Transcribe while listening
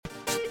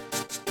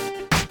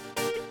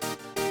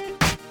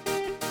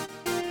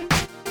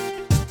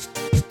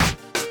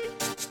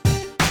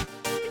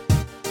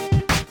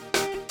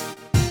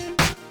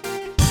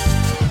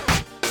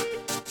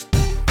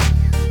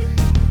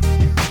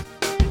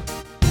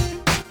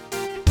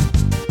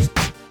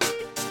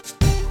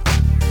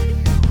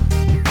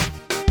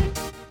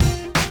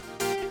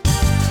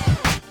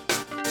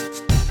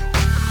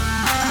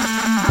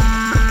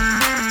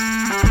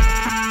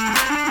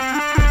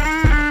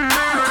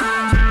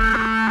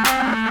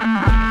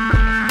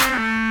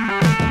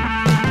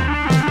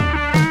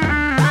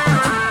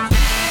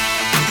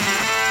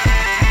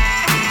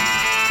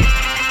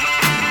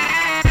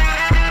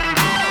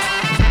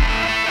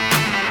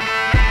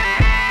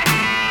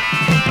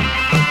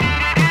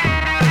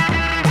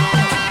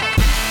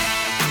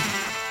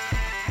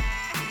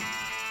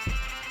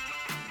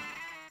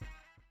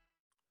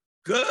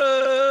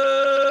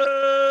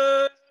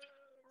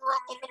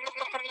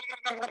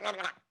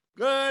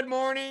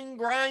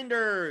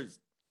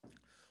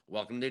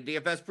Welcome to the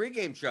DFS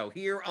pregame show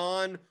here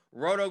on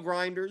Roto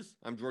Grinders.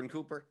 I'm Jordan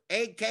Cooper,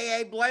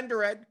 aka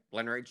Blender Ed,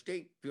 Blender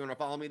HD. If you want to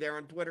follow me there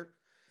on Twitter,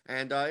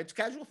 and it's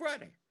Casual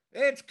Friday.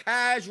 It's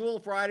Casual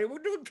Friday. We're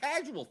doing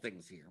casual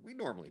things here. We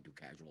normally do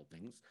casual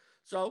things,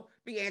 so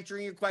be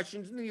answering your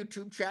questions in the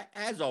YouTube chat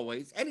as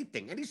always.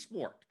 Anything, any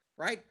sport,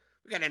 right?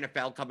 We got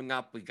NFL coming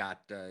up. We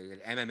got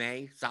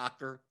MMA,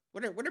 soccer,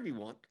 whatever you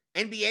want.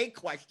 NBA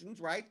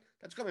questions, right?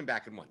 That's coming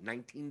back in what,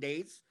 19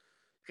 days?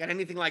 Got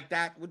anything like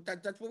that?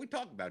 That's what we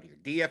talk about here.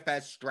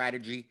 DFS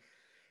strategy.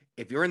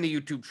 If you're in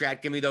the YouTube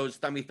chat, give me those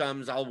thummy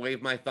thumbs. I'll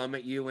wave my thumb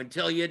at you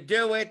until you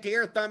do it.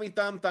 Here, thummy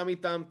thumb, thummy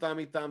thumb,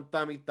 thummy thumb,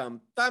 thummy thumb,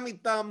 thummy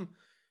thumb.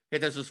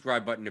 Hit the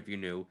subscribe button if you're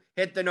new.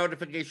 Hit the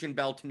notification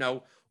bell to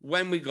know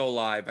when we go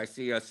live. I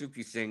see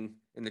Suki Singh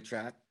in the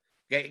chat.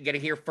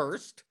 Getting here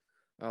first.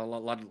 A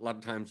lot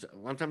of times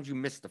you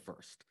miss the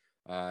first.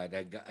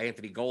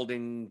 Anthony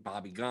Golding,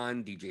 Bobby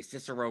Gunn, DJ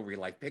Cicero, Real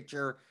Life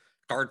Picture,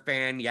 Card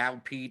Fan, Yao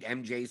Pete,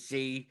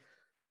 MJC,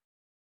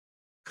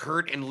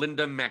 Kurt and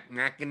Linda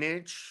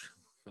McMakinich.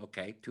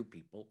 Okay, two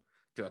people.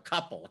 To a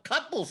couple. A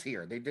couple's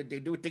here. They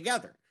do it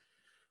together.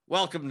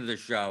 Welcome to the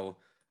show.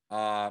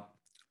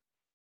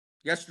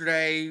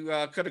 Yesterday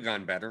could have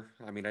gone better.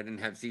 I mean, I didn't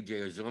have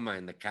CJ Uzuma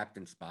in the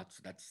captain spot,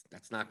 so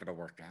that's not going to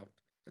work out.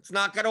 It's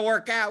not going to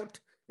work out.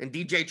 And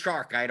DJ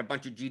Chark, I had a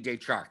bunch of DJ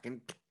Chark.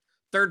 And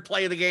third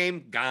play of the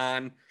game,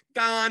 gone.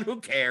 Gone. Who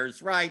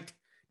cares, right?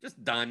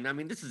 Just done. I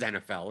mean, this is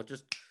NFL.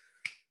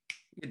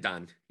 You're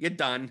done. You're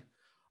done.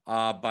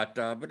 But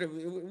it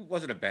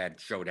wasn't a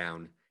bad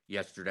showdown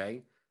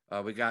yesterday.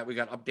 We got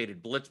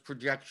updated blitz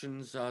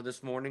projections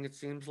this morning. It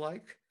seems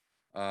like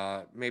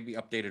maybe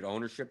updated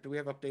ownership. Do we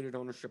have updated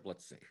ownership?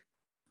 Let's see.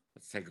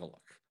 Let's take a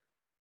look.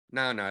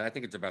 No, I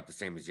think it's about the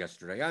same as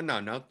yesterday.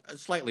 No,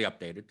 slightly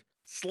updated.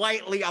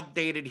 Slightly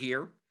updated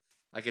here.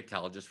 I could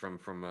tell just from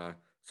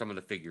some of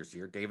the figures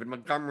here. David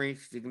Montgomery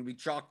is he going to be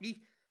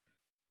chalky?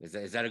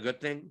 Is that a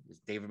good thing? Is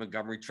David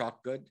Montgomery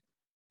chalk good?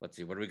 Let's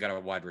see. What do we got? A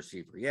wide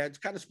receiver. Yeah, it's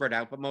kind of spread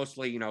out, but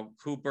mostly,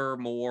 Cooper,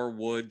 Moore,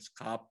 Woods,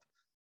 Kupp,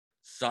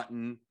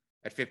 Sutton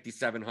at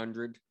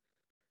 5,700.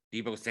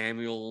 Deebo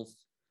Samuels,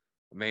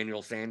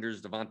 Emmanuel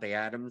Sanders, Devontae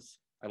Adams.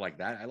 I like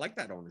that. I like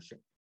that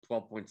ownership.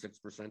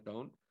 12.6%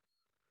 owned.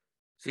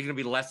 Is he going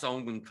to be less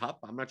owned than Kupp?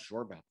 I'm not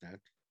sure about that.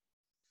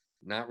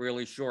 Not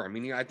really sure. I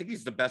mean, I think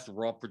he's the best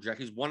raw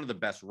project. He's one of the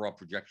best raw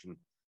projection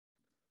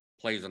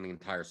plays on the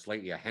entire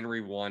slate. Yeah,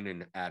 Henry 1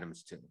 and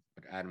Adams 2,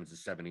 but Adams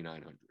is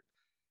 7,900. And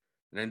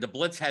then the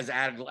blitz has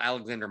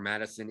Alexander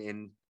Madison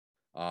in.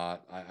 I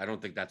don't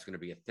think that's going to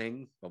be a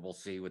thing, but we'll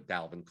see with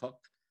Dalvin Cook.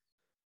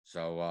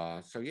 So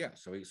we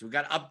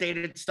got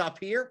updated stuff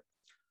here.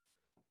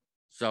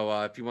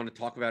 So if you want to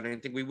talk about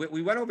anything, we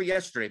went over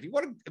yesterday. If you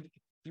want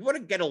to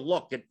get a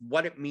look at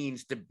what it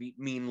means to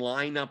mean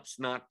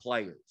lineups, not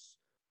players.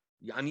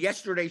 On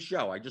yesterday's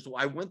show,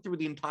 I went through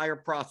the entire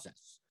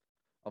process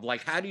of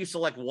like, how do you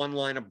select one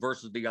lineup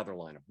versus the other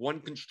lineup? One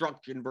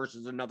construction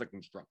versus another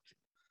construction.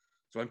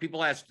 So when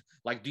people ask,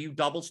 like, do you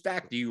double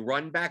stack? Do you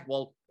run back?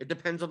 Well, it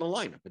depends on the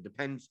lineup. It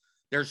depends.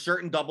 There's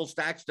certain double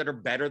stacks that are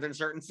better than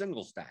certain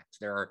single stacks.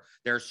 There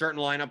are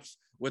certain lineups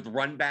with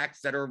run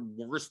backs that are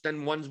worse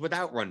than ones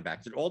without run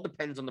backs. It all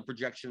depends on the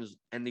projections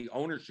and the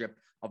ownership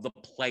of the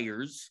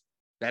players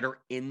that are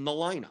in the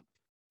lineup.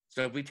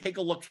 So if we take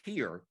a look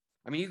here,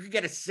 I mean, you could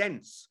get a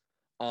sense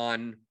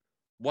on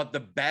what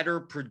the better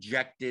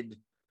projected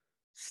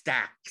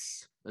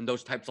stacks and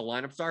those types of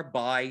lineups are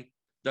by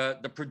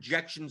the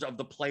projections of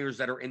the players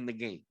that are in the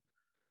game,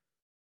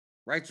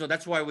 right? So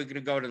that's why we're going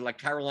to go to like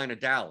Carolina,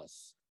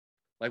 Dallas.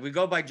 Like we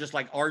go by just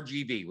like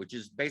RGV, which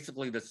is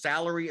basically the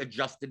salary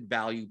adjusted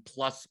value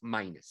plus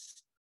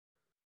minus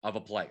of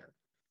a player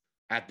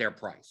at their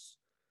price.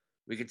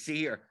 We could see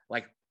here,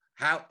 like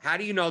how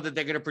do you know that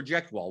they're going to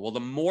project well? Well, the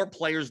more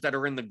players that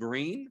are in the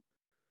green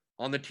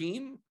on the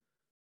team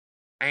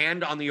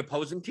and on the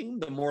opposing team,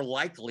 the more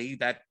likely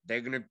that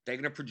they're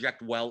gonna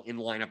project well in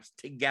lineups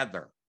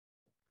together,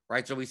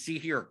 right? So we see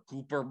here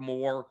Cooper,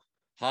 Moore,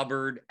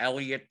 Hubbard,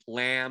 Elliott,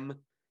 Lamb,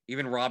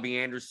 even Robbie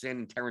Anderson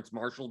and Terrence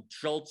Marshall,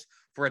 Schultz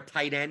for a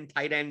tight end.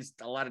 Tight ends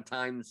a lot of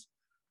times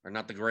are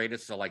not the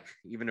greatest, so like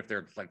even if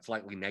they're like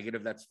slightly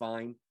negative, that's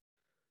fine.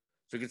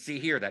 So you can see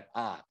here that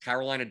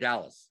Carolina,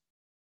 Dallas,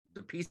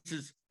 the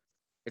pieces.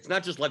 It's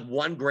not just like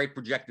one great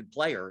projected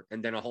player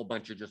and then a whole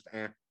bunch of just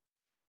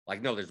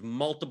Like, no, there's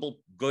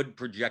multiple good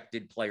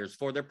projected players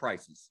for their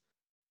prices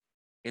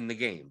in the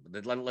game.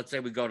 Let's say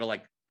we go to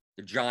like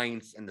the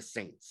Giants and the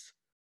Saints.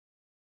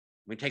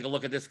 We take a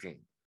look at this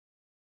game.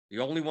 The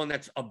only one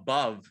that's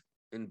above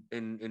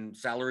in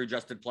salary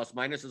adjusted plus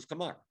minus is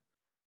Kamara,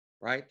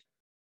 right?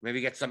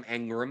 Maybe get some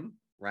Engram,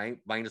 right?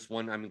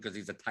 -1, I mean, because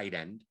he's a tight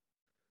end.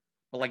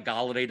 But like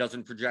Galladay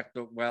doesn't project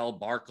well,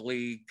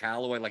 Barkley,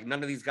 Callaway, like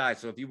none of these guys.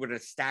 So if you were to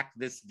stack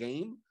this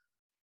game,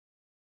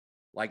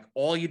 like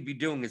all you'd be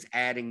doing is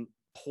adding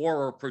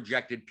poorer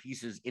projected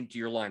pieces into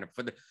your lineup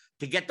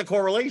to get the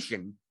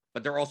correlation,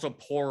 but they're also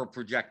poorer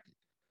projected.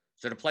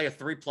 So to play a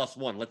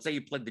 3+1, let's say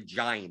you played the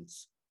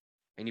Giants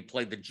and you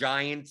played the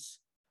Giants,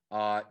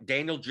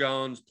 Daniel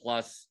Jones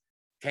plus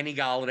Kenny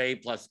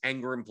Galladay plus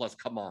Ingram plus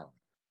Kamara.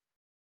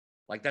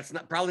 Like that's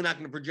probably not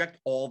going to project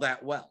all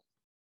that well.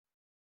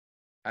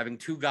 Having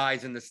two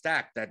guys in the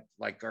stack that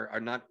like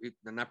are not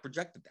they're not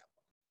projected that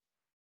well.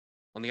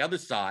 On the other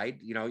side,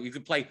 you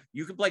could play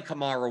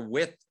Kamara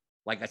with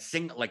like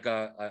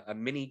a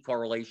mini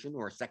correlation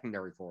or a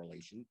secondary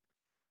correlation,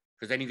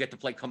 because then you get to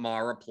play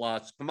Kamara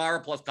plus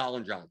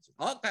Colin Johnson.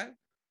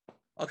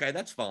 Okay,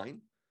 that's fine.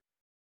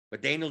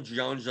 But Daniel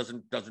Jones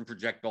doesn't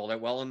project all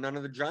that well, and none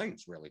of the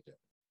Giants really do.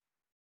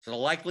 So the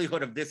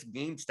likelihood of this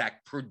game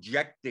stack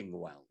projecting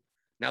well,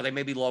 now they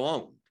may be low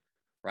owned,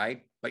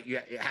 right? But you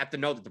have to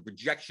know that the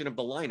projection of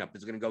the lineup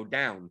is going to go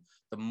down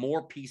the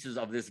more pieces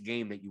of this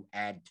game that you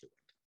add to it.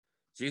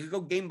 So you can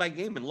go game by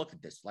game and look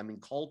at this. I mean,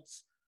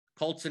 Colts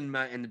and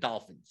the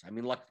Dolphins. I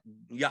mean, look,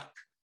 yuck.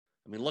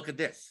 I mean, look at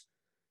this.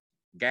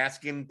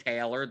 Gaskin,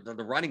 Taylor,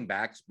 the running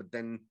backs, but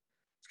then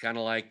it's kind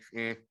of like,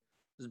 this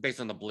is based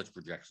on the blitz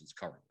projections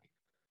currently.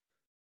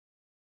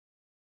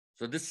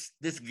 So this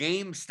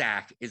game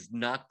stack is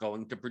not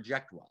going to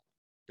project well.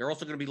 They're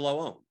also going to be low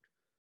owned.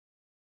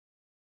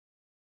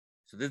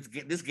 So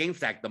this game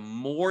stack, the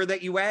more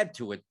that you add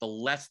to it, the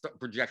less the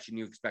projection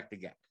you expect to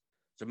get.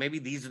 So maybe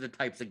these are the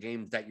types of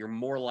games that you're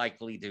more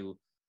likely to,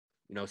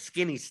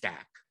 skinny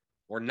stack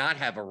or not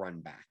have a run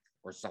back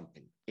or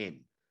something in,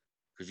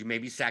 because you may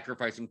be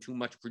sacrificing too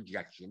much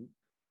projection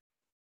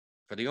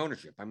for the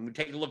ownership. I mean,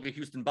 take a look at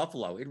Houston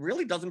Buffalo. It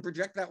really doesn't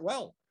project that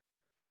well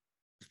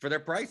for their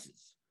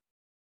prices.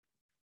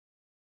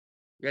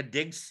 You had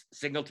Diggs,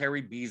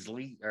 Singletary,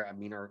 Beasley,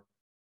 are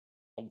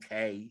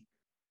okay.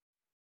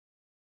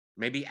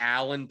 Maybe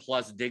Allen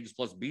plus Diggs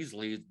plus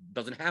Beasley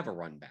doesn't have a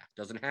run back,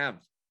 because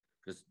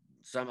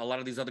a lot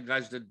of these other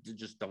guys that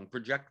just don't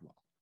project well.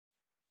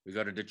 We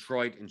go to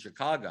Detroit and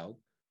Chicago,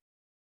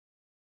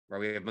 where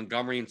we have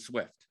Montgomery and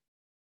Swift.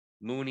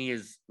 Mooney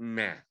is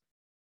meh.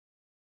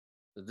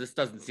 So this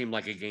doesn't seem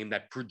like a game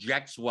that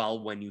projects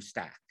well when you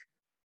stack.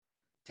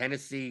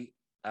 Tennessee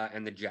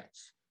and the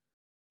Jets.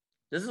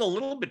 This is a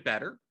little bit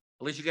better.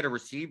 At least you get a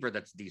receiver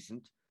that's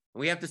decent. And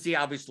we have to see,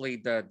 obviously,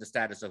 the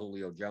status of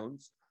Julio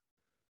Jones.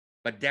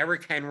 But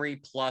Derrick Henry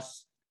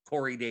plus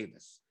Corey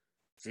Davis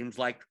seems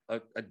like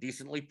a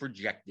decently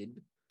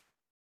projected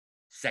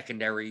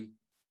secondary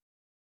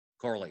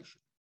correlation.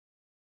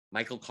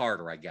 Michael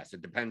Carter, I guess.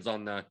 It depends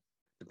on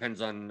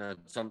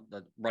some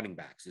running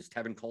backs. Is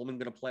Tevin Coleman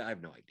going to play? I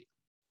have no idea.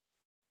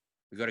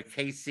 We go to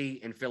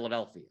KC in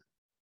Philadelphia,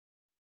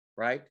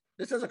 right?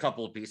 This has a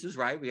couple of pieces,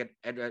 right? We had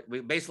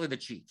basically the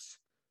Chiefs,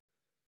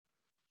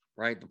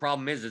 right? The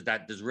problem is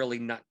that there's really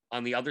not,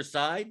 on the other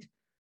side,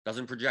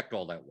 doesn't project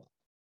all that well.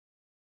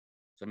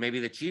 So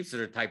maybe the Chiefs are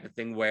the type of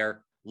thing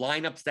where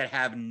lineups that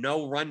have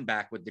no run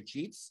back with the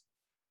Chiefs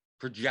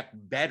project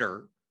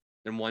better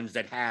than ones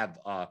that have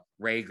a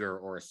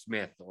Rager or a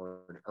Smith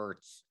or an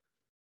Ertz,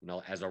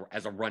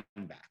 as a run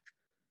back.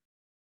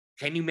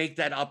 Can you make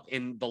that up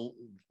in the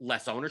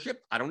less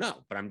ownership? I don't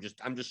know, but I'm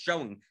just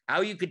showing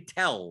how you could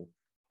tell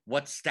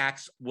what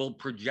stacks will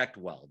project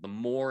well the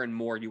more and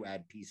more you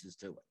add pieces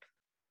to it.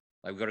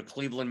 Like we go to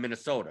Cleveland,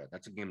 Minnesota.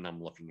 That's a game that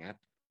I'm looking at.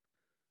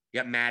 You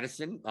got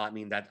Madison.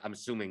 I'm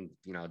assuming,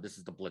 this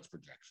is the blitz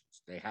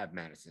projections. They have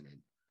Madison in.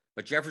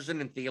 But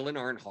Jefferson and Thielen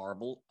aren't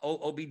horrible.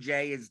 OBJ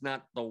is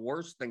not the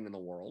worst thing in the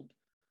world.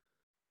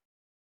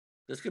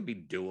 This could be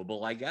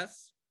doable, I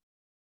guess.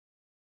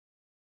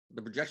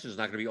 The projection is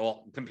not going to be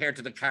all, compared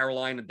to the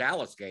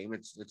Carolina-Dallas game,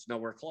 it's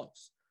nowhere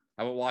close.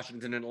 How about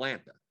Washington and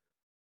Atlanta?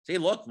 See,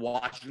 look,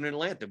 Washington and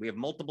Atlanta. We have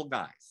multiple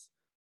guys.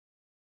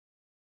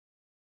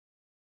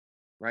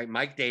 Right?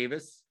 Mike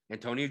Davis,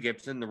 Antonio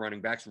Gibson, the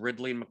running backs,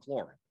 Ridley and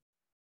McLaurin.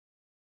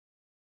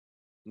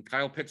 And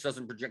Kyle Pitts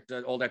doesn't project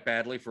all that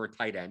badly for a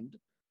tight end.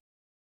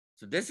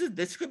 So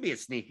this could be a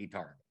sneaky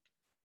target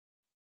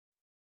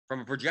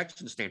from a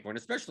projection standpoint,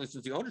 especially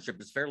since the ownership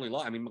is fairly low.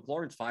 I mean,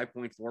 McLaurin's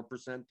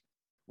 5.4%,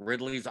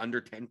 Ridley's under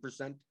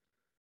 10%.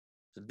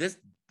 So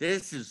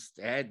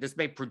this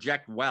may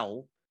project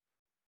well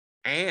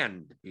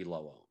and be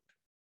low owned.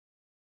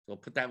 So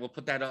we'll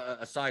put that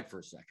aside for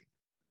a second,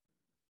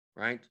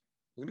 right?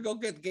 We're gonna go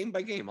get game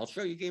by game. I'll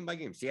show you game by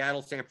game.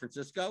 Seattle, San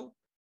Francisco.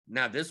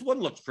 Now this one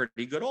looks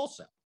pretty good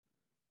also.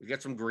 We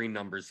get some green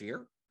numbers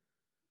here.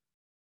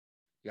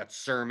 You got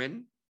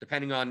Sermon,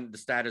 depending on the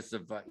status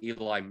of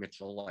Eli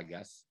Mitchell, I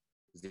guess.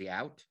 Is he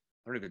out?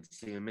 I don't even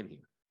see him in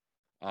here.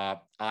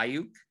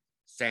 Ayuk,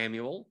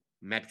 Samuel,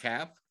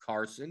 Metcalf,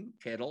 Carson,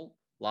 Kittle,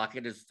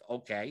 Lockett is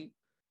okay.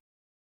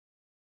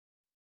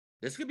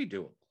 This could be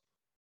doable,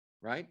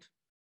 right?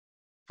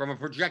 From a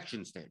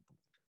projection standpoint.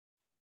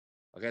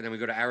 Okay, then we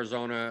go to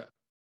Arizona.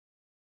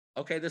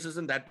 Okay, this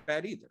isn't that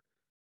bad either.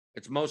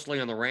 It's mostly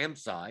on the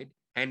Rams side.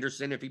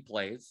 Henderson, if he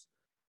plays.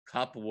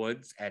 Kupp,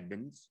 Woods,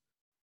 Edmonds.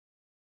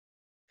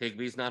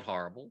 Higbee's not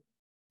horrible,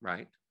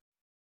 right?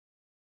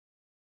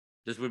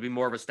 This would be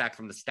more of a stack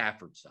from the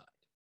Stafford side,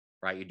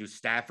 right? You do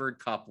Stafford,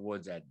 Kupp,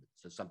 Woods, Edmonds,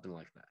 so something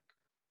like that.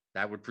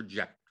 That would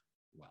project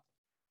well.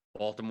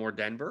 Baltimore,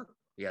 Denver,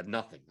 you had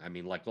nothing. I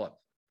mean, look.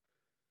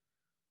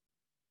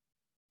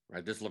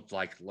 Right, this looked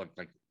like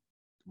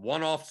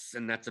one-offs,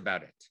 and that's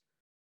about it.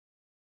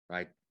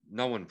 right?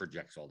 No one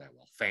projects all that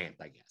well. Fant,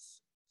 I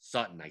guess.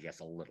 Sutton, I guess,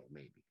 a little,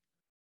 maybe.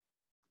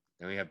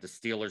 Then we have the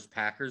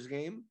Steelers-Packers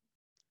game.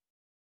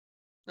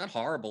 Not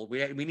horrible.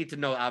 We need to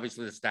know,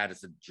 obviously, the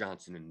status of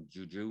Johnson and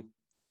Juju.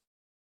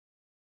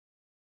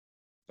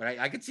 But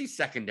I could see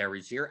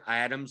secondaries here.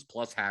 Adams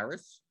plus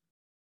Harris.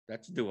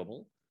 That's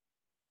doable.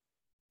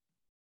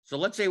 So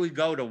let's say we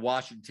go to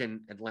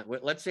Washington, Atlanta.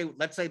 Let's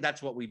say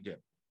that's what we do.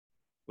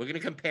 We're going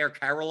to compare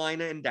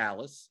Carolina and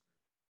Dallas,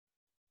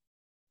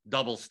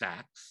 double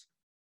stacks,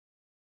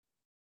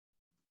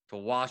 to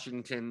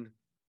Washington.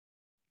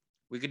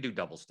 We could do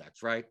double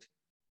stacks, right?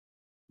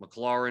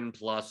 McLaurin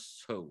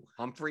plus who?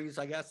 Humphreys,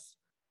 I guess.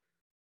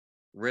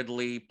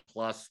 Ridley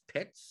plus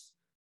Pitts.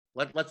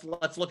 Let's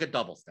look at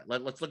double stack.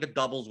 Let's look at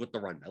doubles with the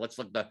run back. Let's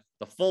look at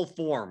the full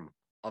form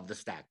of the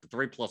stack, the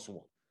 3+1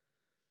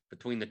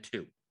 between the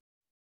two,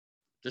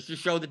 just to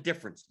show the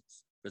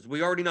differences. Because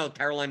we already know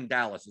Carolina and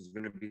Dallas is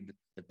going to be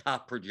the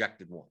top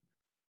projected one.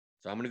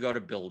 So I'm going to go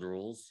to build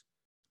rules.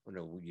 I'm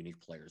going to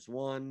unique players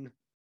 1.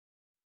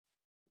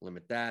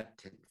 Limit that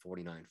to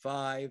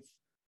 49.5.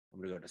 I'm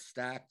going to go to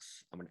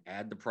stacks. I'm going to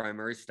add the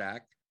primary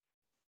stack.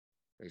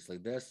 Basically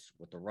this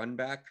with the run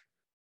back,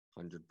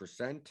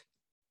 100%.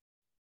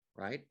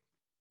 Right?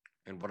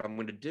 And what I'm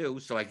going to do,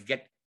 so I can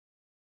get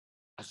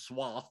a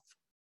swath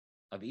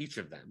of each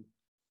of them.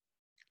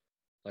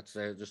 Let's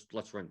say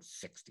let's run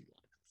 60 lineups.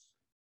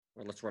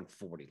 Or let's run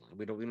 40 lineups.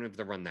 We don't have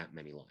to run that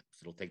many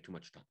lineups. It'll take too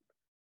much time.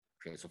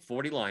 Okay, so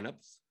 40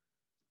 lineups.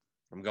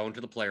 I'm going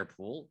to the player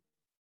pool.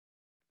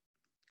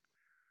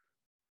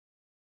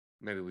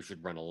 Maybe we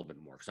should run a little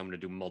bit more because I'm going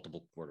to do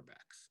multiple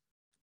quarterbacks.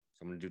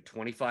 So I'm going to do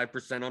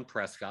 25% on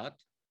Prescott.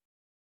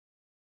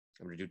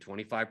 I'm going to do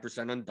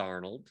 25% on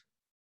Darnold.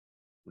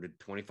 I'm going to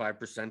do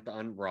 25%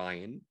 on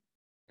Ryan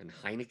and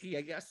Heineke,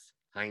 I guess.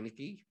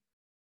 Heineke.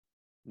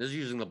 This is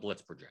using the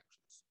blitz projections.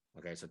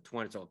 Okay, so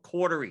a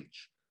quarter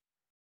each.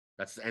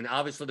 And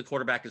obviously the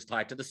quarterback is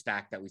tied to the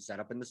stack that we set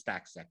up in the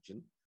stack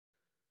section.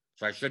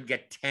 So I should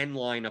get 10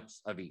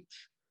 lineups of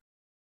each.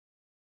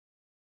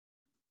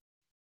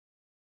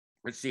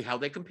 Let's see how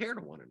they compare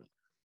to one another.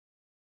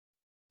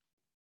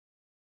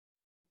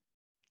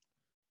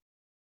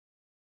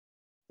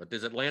 But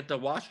this Atlanta,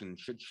 Washington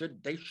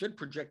they should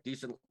project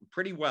decent,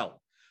 pretty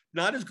well.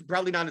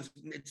 Probably not as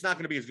it's not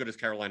going to be as good as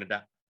Carolina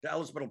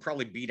Dallas, but it'll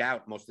probably beat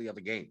out most of the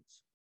other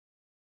games.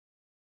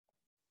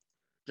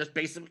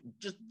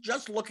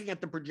 Just looking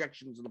at the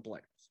projections of the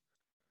players.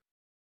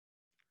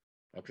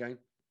 Okay.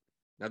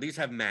 Now these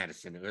have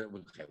Madison.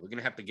 Okay, we're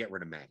gonna have to get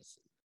rid of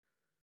Madison.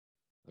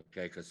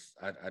 Okay, because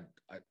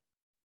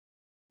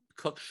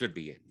Cook should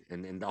be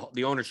in, and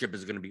the ownership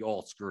is going to be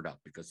all screwed up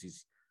because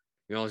he's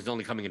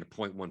only coming into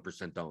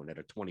 0.1% owned at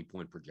a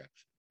 20-point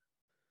projection.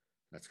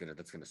 That's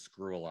gonna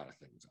screw a lot of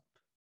things up.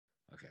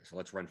 Okay, so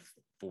let's run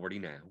 40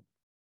 now.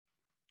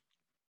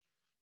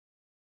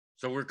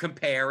 So we're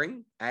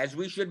comparing, as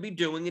we should be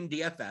doing in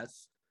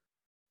DFS,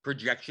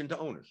 projection to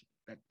ownership.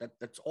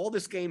 That's all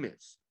this game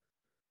is.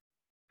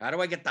 How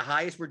do I get the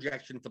highest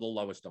projection for the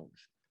lowest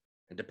ownership?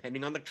 And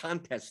depending on the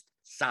contest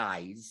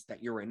size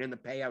that you're in and the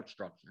payout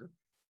structure,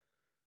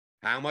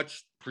 how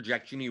much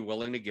projection are you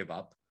willing to give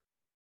up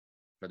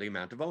for the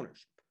amount of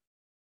ownership?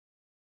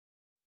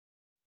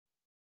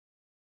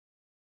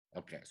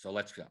 Okay, so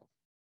let's go.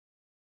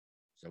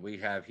 So we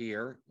have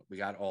here, we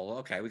got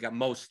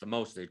most.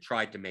 They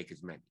tried to make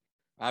as many.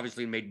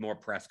 Obviously made more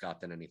Prescott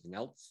than anything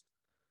else.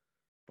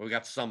 But we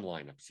got some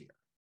lineups here.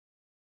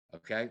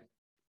 Okay,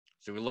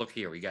 so we look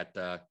here. We got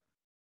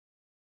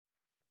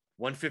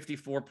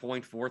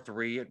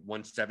 154.43 at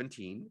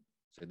 117.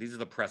 So these are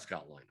the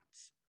Prescott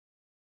lineups.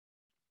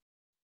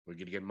 We're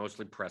going to get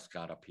mostly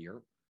Prescott up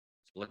here.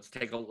 So let's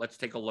take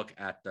a look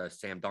at the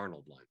Sam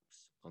Darnold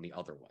lineups on the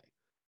other way.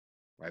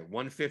 Right,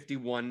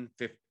 151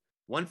 at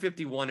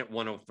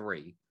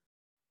 103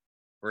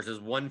 versus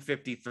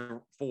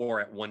 154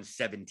 at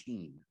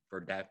 117 for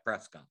Dak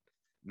Prescott.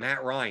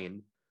 Matt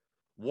Ryan,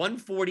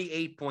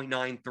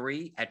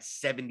 148.93 at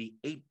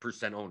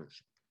 78%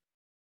 ownership.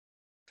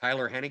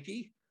 Tyler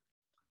Heineke,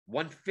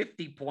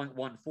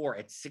 150.14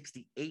 at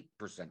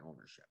 68%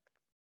 ownership.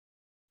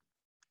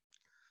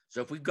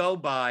 So if we go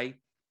by,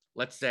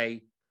 let's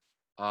say,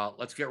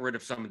 let's get rid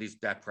of some of these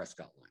Dak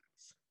Prescott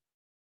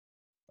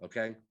lineups.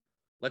 Okay,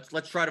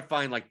 let's try to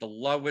find like the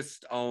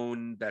lowest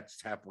owned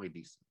that's halfway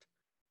decent.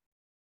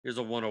 Here's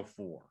a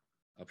 104.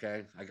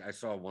 Okay, I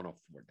saw a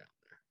 104 down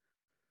there.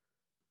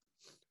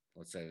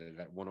 Let's say they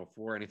got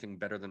 104. Anything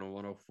better than a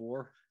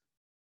 104?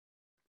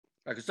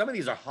 Because some of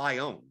these are high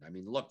owned. I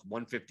mean, look,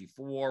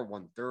 154,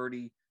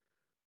 130,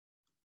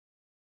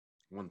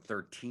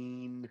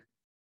 113,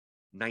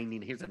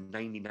 90. Here's a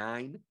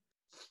 99.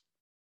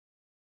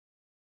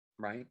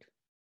 Right?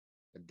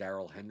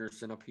 Darrell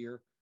Henderson up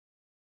here.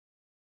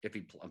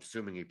 I'm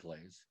assuming he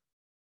plays.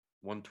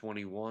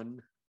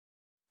 121.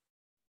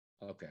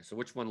 Okay, so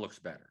which one looks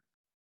better?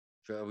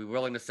 So are we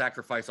willing to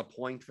sacrifice a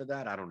point for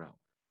that? I don't know.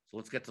 So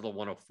let's get to the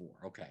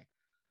 104. Okay.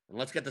 And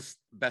let's get the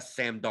best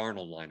Sam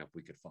Darnold lineup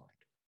we could find.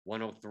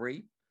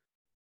 103.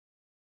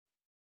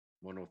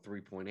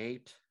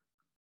 103.8.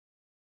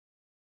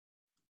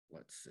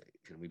 Let's see.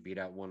 Can we beat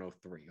out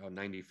 103? Oh,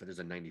 90. There's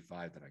a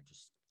 95 that I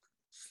just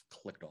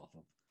clicked off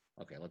of.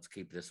 Okay, let's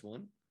keep this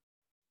one.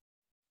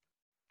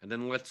 And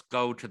then let's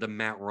go to the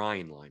Matt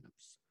Ryan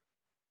lineups.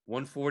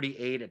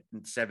 148 at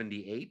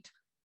 78.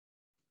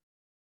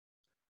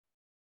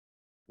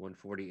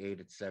 148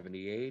 at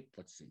 78.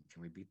 Let's see.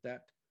 Can we beat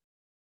that?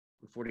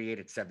 148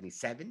 at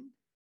 77.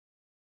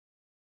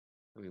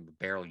 I mean, we're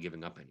barely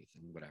giving up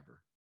anything,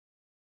 whatever.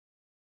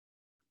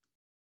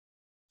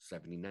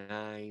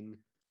 79.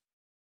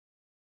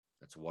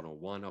 That's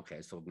 101.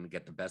 Okay, so we're going to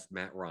get the best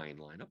Matt Ryan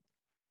lineup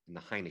and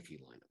the Heineke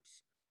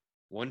lineups.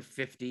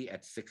 150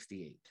 at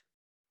 68.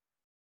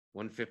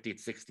 150 at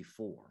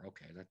 64.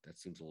 Okay, that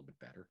seems a little bit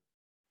better.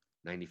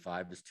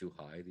 95 is too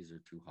high. These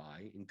are too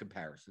high in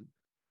comparison.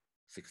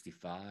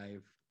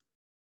 65.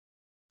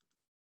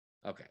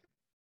 Okay.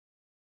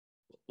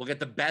 We'll get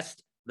the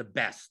best,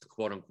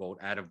 quote unquote,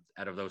 out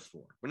of those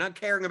four. We're not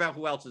caring about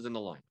who else is in the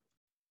lineup.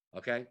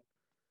 Okay.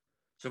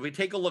 So if we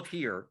take a look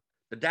here,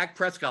 the Dak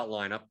Prescott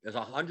lineup is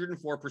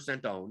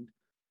 104% owned,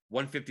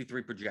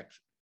 153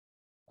 projection.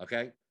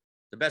 Okay.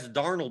 The best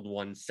Darnold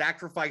one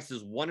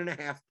sacrifices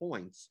 1.5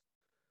 points,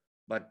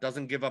 but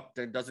doesn't give up,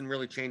 doesn't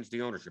really change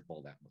the ownership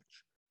all that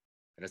much.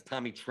 It has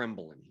Tommy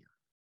Tremble in here.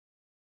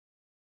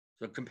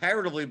 So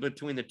comparatively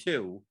between the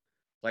two,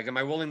 like, am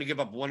I willing to give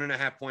up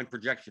 1.5 point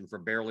projection for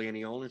barely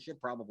any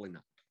ownership? Probably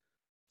not.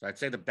 So I'd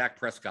say the Dak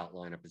Prescott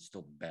lineup is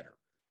still better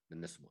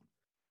than this one.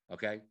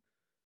 Okay.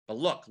 But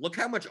look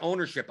how much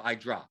ownership I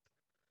drop.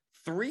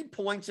 3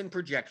 points in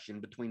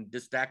projection between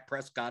this Dak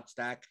Prescott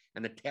stack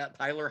and the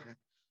Taylor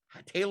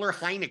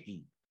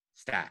Heineke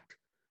stack.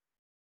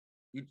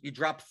 You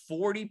drop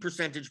 40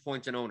 percentage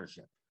points in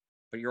ownership,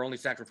 but you're only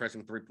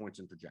sacrificing 3 points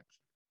in projection.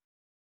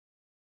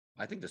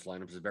 I think this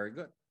lineup is very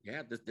good.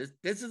 Yeah,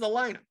 this is a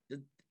lineup.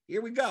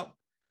 Here we go.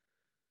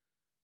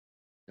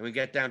 And we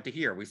get down to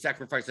here. We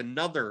sacrifice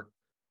another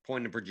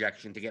point in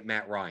projection to get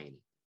Matt Ryan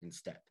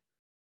instead.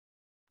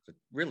 So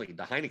really,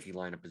 the Heineke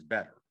lineup is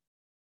better.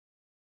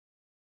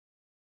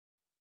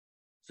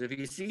 So if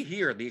you see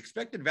here, the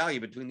expected value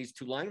between these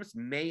two lineups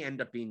may end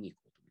up being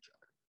equal to each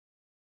other.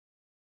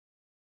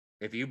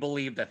 If you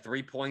believe that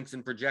 3 points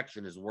in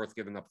projection is worth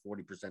giving up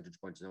 40 percentage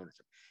points in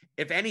ownership.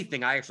 If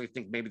anything, I actually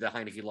think maybe the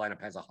Heineke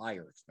lineup has a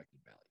higher expected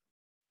value.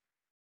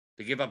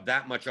 To give up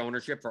that much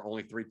ownership for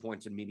only 3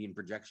 points in median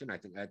projection, I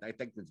think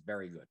that's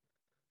very good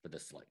for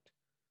this slate.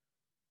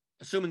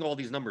 Assuming all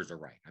these numbers are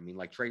right. I mean,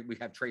 like we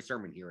have Trey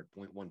Sermon here at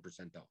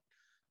 0.1%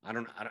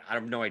 owned. I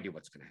have no idea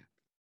what's going to happen.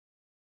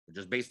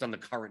 Just based on the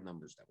current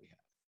numbers that we have.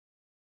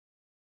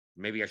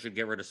 Maybe I should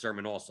get rid of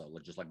Sermon also,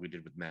 just like we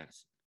did with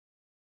Madison.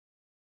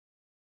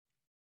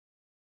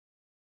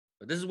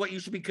 But this is what you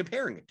should be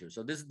comparing it to.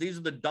 So these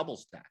are the double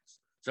stacks.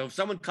 So if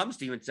someone comes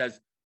to you and says,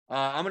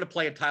 I'm going to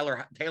play a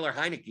Taylor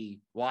Heineke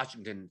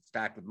Washington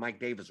stack with Mike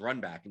Davis run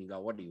back, and you go,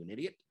 what are you, an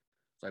idiot?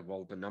 It's like,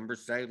 well, the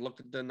numbers say,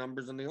 look at the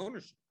numbers and the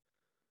ownership.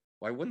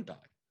 Why wouldn't I?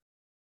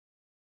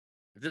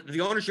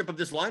 The ownership of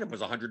this lineup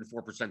was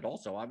 104%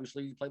 also.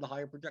 Obviously, you play the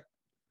higher project.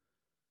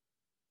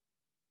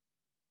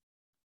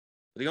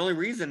 The only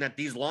reason that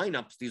these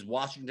lineups, these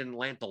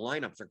Washington-Atlanta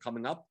lineups are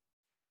coming up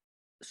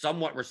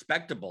somewhat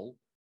respectable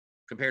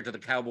compared to the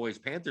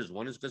Cowboys-Panthers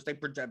one is because they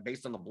project,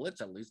 based on the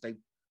blitz at least,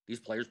 these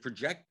players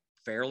project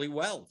fairly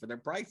well for their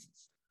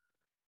prices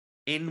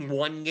in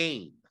one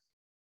game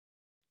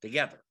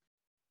together.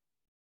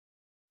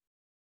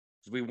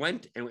 So we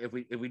went and if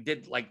we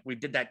did like we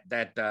did that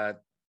the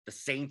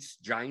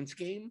Saints-Giants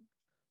game,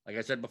 like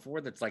I said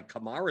before, that's like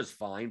Kamara's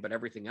fine, but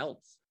everything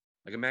else.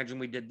 Like imagine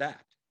we did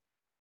that.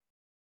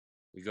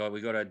 We go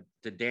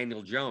to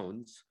Daniel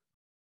Jones.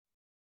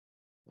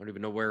 I don't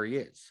even know where he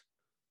is.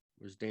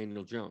 Where's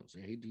Daniel Jones?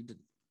 He did.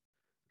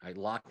 I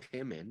locked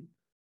him in.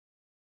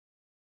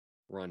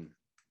 Run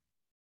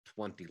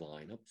 20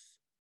 lineups.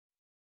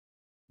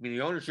 I mean,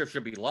 the ownership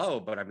should be low,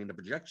 but I mean, the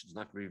projection's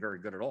not going to be very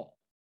good at all.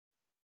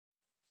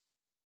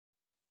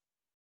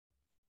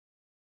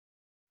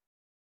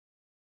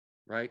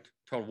 Right?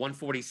 Total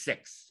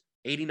 146,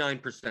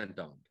 89%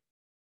 owned.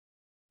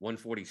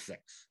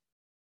 146.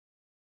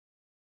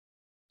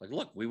 Like,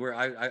 look,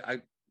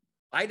 I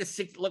had a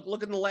 6.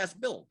 Look in the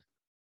last build.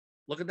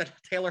 Look at that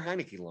Taylor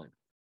Heineke line.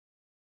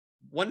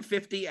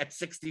 150 at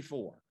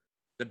 64.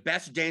 The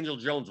best Daniel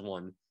Jones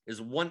one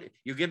is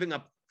you're giving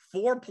up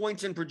 4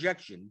 points in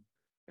projection,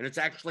 and it's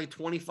actually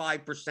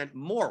 25%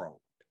 more owned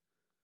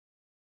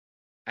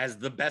as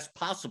the best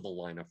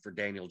possible lineup for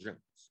Daniel Jones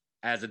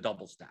as a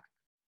double stack.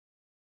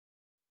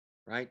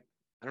 Right?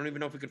 I don't even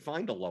know if we could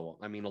find a low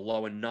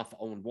enough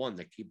owned one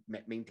that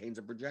maintains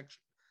a projection.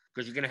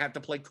 Because you're going to have to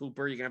play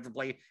Cooper, you're going to have to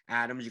play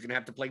Adams, you're going to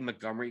have to play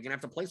Montgomery, you're going to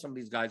have to play some of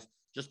these guys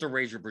just to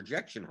raise your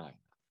projection high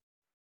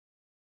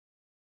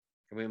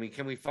enough.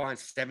 Can we find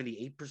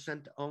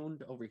 78%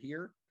 owned over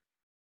here?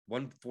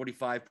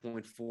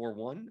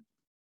 145.41,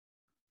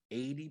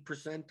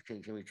 80%.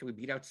 Can we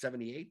beat out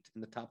 78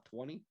 in the top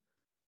 20?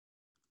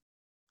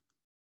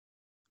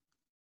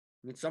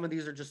 I mean, some of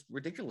these are just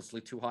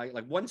ridiculously too high.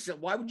 Like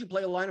why would you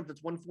play a lineup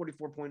that's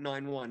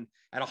 144.91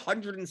 at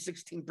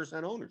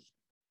 116% owners?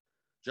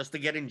 just to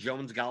get in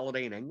Jones,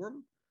 Galladay, and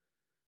Ingram.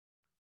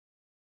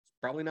 It's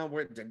probably not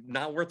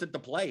worth it to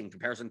play in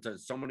comparison to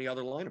so many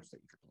other lineups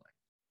that you could play.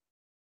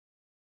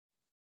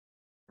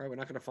 Right, we're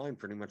not going to find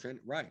pretty much any.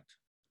 Right.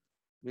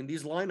 I mean,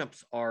 these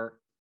lineups are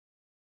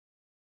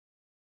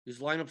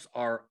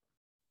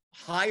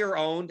higher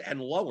owned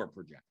and lower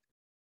projected.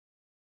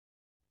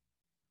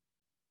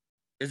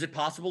 Is it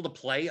possible to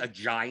play a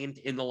giant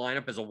in the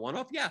lineup as a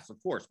one-off? Yes,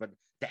 of course. But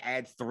to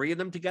add 3 of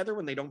them together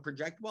when they don't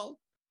project well,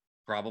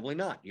 probably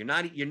not. You're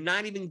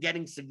not even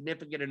getting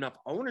significant enough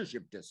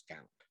ownership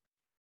discount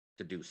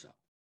to do so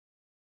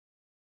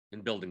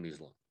in building these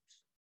lineups.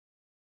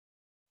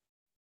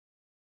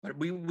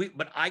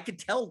 But I could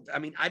tell. I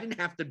mean, I didn't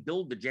have to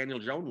build the Daniel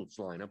Jones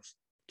lineups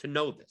to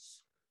know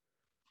this.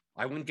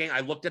 I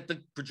looked at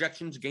the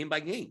projections game by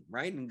game,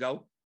 right, and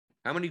go,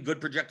 how many good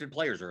projected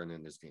players are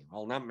in this game?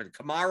 Well, not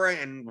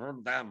Kamara and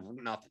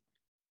nothing.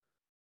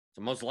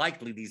 So most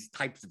likely these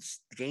types of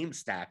game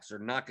stacks are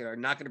not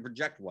going to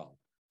project well,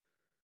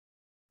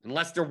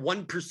 unless they're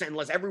 1%.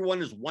 Unless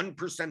everyone is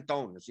 1%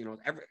 owners,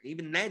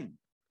 even then,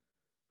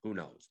 who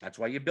knows? That's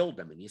why you build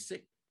them and you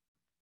see.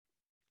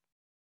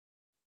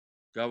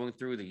 Going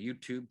through the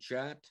YouTube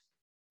chat.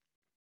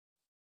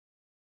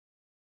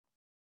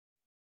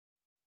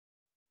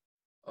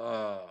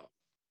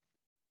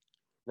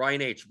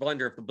 Ryan H.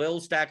 Blender, if the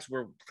Bills stacks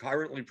were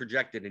currently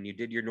projected and you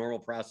did your normal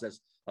process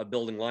of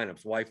building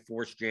lineups, why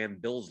force jam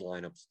Bills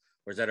lineups?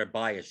 Or is that a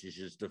bias you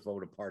should just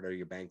devote a part of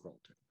your bankroll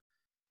to?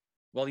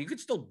 Well, you could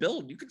still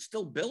build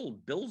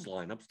Bills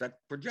lineups that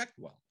project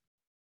well.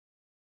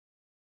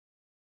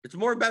 It's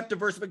more about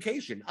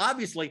diversification.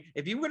 Obviously,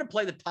 if you were going to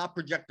play the top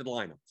projected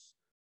lineups,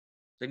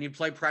 then you'd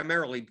play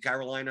primarily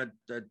Carolina,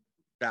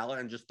 Dallas,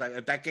 and just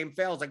if that game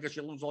fails, I guess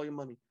you lose all your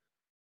money.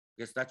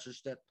 I guess that's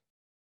just it.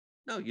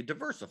 No, you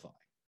diversify.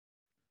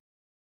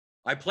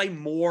 I play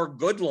more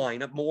good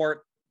lineup,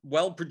 more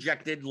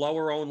well-projected,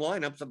 lower-owned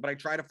lineups, but I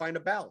try to find a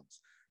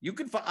balance.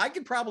 I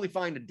could probably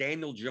find a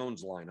Daniel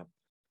Jones lineup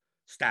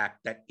stack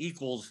that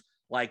equals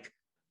like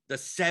the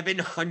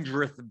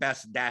 700th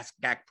best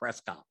Dak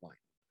Prescott line,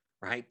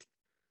 right?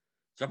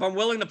 So if I'm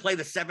willing to play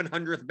the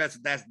 700th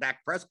best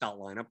Dak Prescott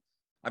lineup,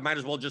 I might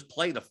as well just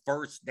play the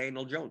first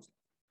Daniel Jones.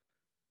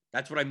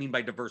 That's what I mean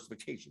by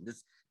diversification.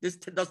 This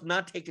does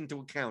not take into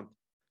account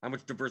how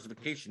much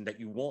diversification that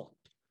you want.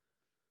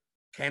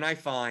 Can I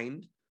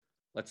find,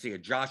 let's see, a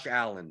Josh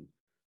Allen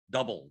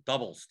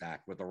double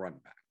stack with a run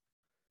back?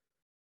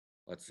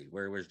 Let's see,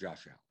 where's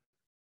Josh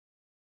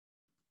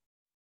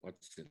Allen?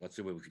 Let's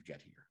see what we could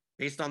get here.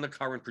 Based on the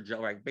current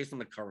project, right? Based on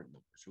the current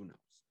numbers, who knows?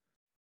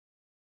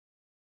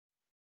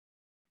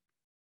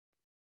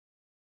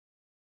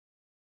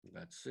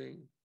 Let's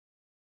see.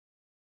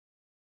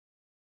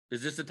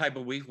 Is this the type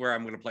of week where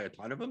I'm going to play a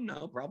ton of them?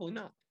 No, probably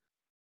not.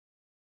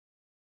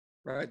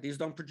 Right? These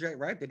don't project,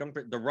 right? They don't,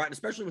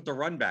 especially with the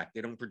run back,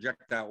 they don't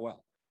project that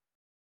well.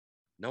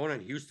 No one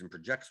in Houston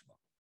projects well,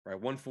 right?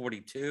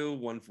 142,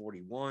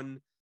 141,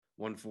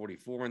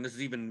 144. And this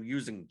is even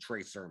using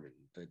Trey Sermon,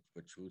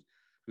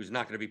 who's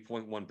not going to be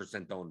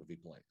 0.1% owned if he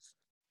plays.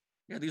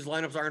 Yeah, these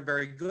lineups aren't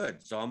very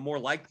good. So I'm more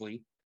likely,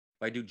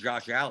 if I do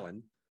Josh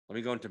Allen, let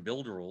me go into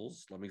build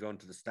rules. Let me go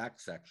into the stack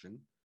section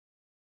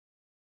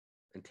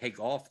and take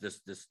off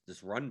this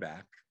run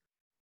back.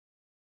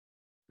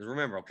 Because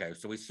remember, okay,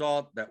 so we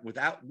saw that with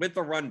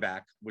the run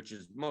back, which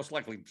is most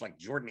likely like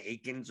Jordan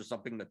Akins or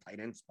something in the tight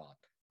end spot,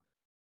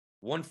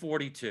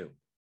 142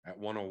 at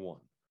 101.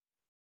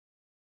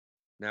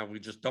 Now we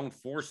just don't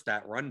force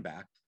that run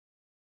back.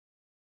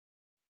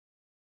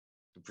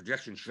 The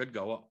projection should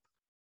go up.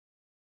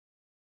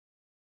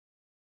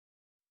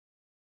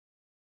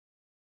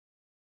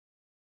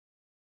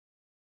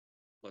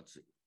 Let's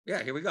see.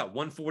 Yeah, here we go.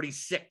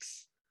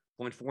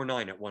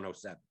 146.49 at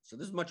 107. So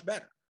this is much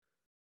better.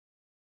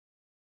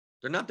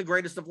 They're not the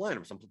greatest of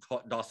lineups. I'm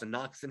Dawson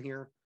Knox in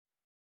here.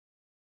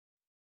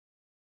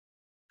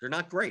 They're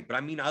not great, but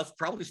I mean, I'll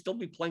probably still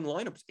be playing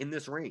lineups in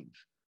this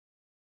range.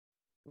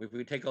 If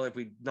we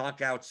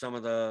knock out some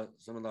of the,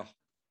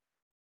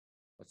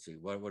 let's see,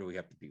 what do we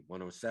have to beat?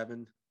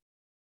 107,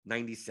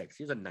 96.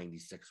 Here's a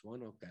 96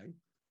 one. Okay.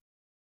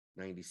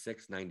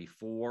 96,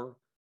 94.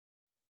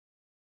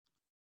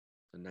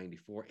 The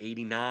 94,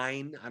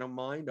 89. I don't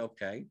mind.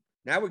 Okay.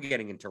 Now we're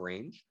getting into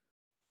range,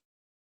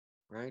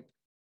 right?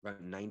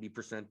 About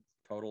 90%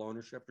 total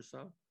ownership or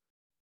so.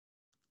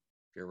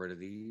 Get rid of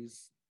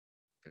these.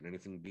 Can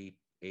anything beat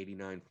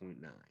 89.9?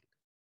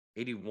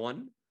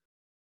 81?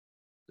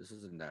 This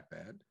isn't that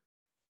bad.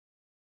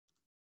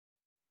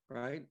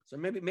 Right? So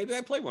maybe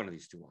I play one of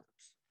these two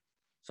lineups.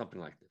 Something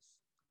like this.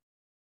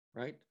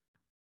 Right?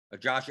 A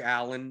Josh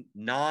Allen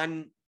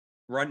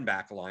non-run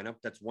back lineup.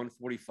 That's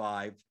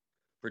 145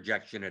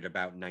 projection at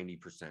about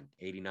 90%.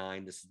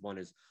 89. This one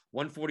is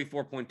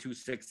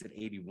 144.26 at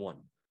 81.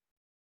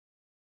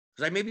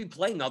 Because I may be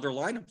playing other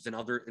lineups in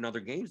other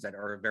games that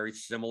are a very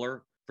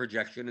similar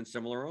projection and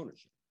similar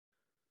ownership.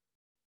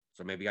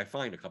 So maybe I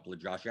find a couple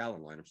of Josh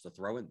Allen lineups to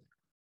throw in there.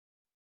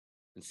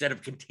 Instead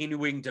of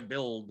continuing to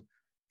build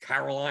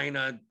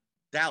Carolina,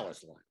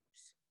 Dallas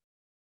lineups.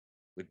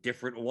 with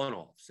different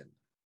one-offs in them.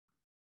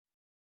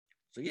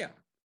 So yeah,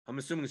 I'm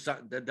assuming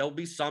that there'll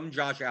be some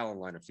Josh Allen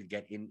lineups that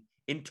get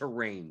into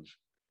range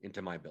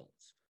into my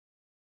builds,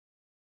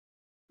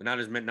 but not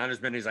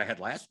as many as I had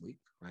last week,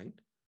 right?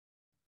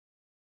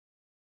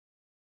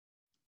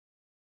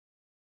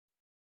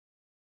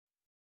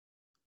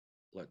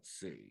 Let's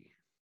see.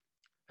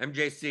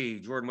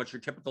 MJC, Jordan, what's your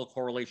typical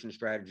correlation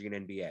strategy in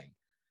NBA?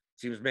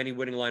 Seems many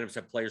winning lineups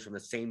have players from the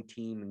same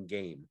team and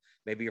game.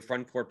 Maybe a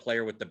front court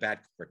player with the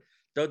back court.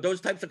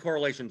 Those types of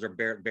correlations are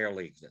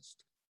barely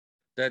exist.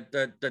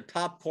 The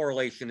top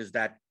correlation is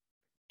that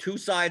two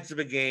sides of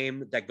a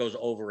game that goes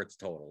over its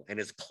total and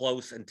is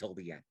close until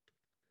the end.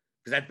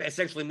 Because that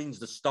essentially means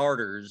the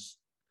starters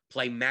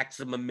play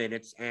maximum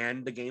minutes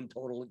and the game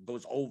total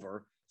goes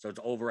over, so it's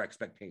over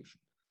expectation.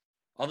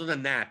 Other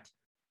than that,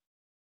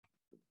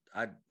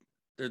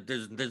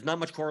 there's not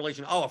much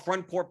correlation. Oh, a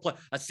front court play,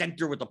 a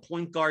center with a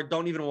point guard.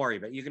 Don't even worry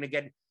about it. You're going to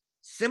get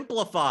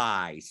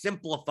simplify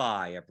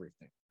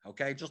everything.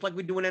 Okay, just like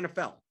we do in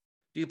NFL.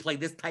 Do you play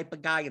this type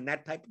of guy and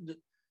that type of?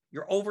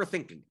 You're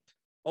overthinking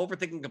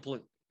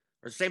completely.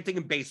 Or same thing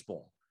in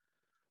baseball.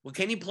 Well,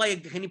 can you play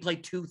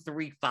 2,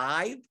 3,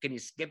 5? Can you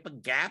skip a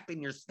gap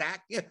in your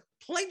stack? Yeah,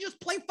 just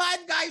play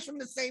 5 guys from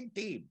the same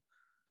team.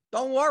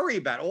 Don't worry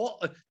about it.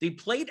 All the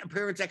plate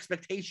appearance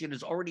expectation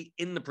is already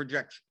in the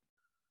projection.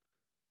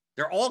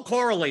 They're all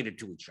correlated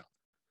to each other,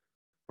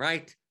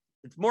 right?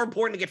 It's more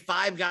important to get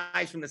 5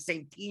 guys from the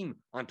same team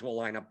onto a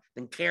lineup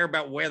than care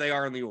about where they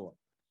are in the order.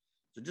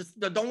 So just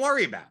don't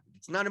worry about it.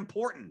 It's not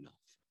important enough,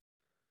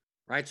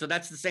 right? So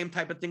that's the same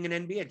type of thing in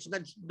NBA. So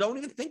don't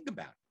even think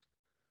about it.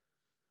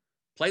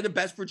 Play the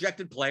best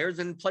projected players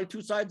and play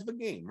 2 sides of a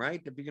game,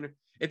 right? If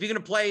you're gonna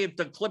play, if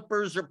the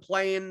Clippers are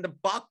playing the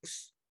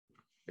Bucks,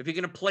 if you're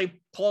gonna play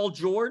Paul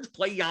George,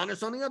 play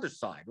Giannis on the other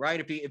side, right?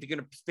 If you're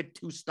gonna fit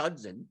 2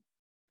 studs in.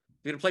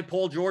 If you're going to play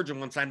Paul George on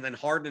one side and then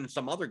Harden in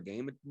some other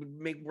game, it would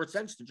make more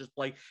sense to just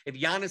play. If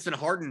Giannis and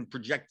Harden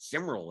project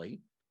similarly,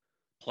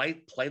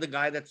 play the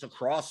guy that's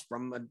across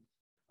from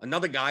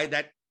another guy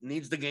that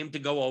needs the game to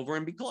go over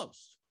and be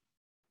close.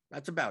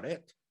 That's about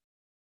it.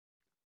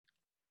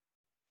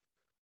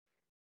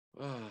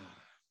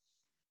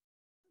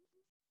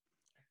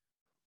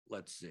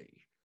 Let's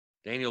see.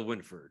 Daniel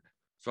Winford.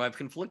 So I have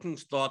conflicting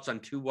thoughts on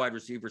 2 wide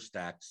receiver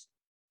stacks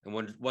and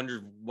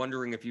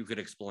wondering if you could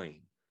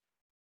explain.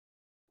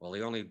 Well,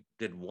 he only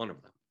did one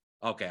of them.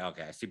 Okay.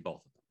 I see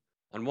both of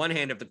them. On one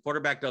hand, if the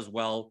quarterback does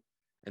well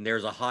and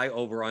there's a high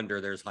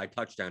over-under, there's high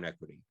touchdown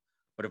equity.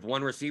 But if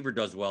one receiver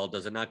does well,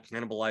 does it not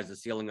cannibalize the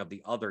ceiling of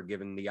the other,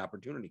 given the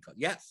opportunity cut?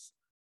 Yes.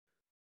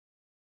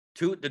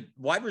 The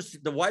wide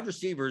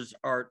receivers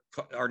are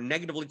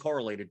negatively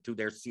correlated to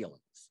their ceilings,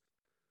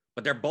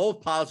 but they're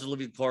both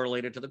positively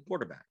correlated to the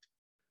quarterback.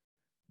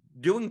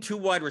 Doing 2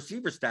 wide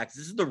receiver stacks,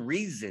 this is the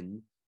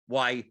reason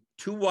why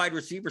 2 wide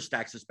receiver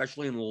stacks,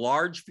 especially in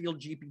large field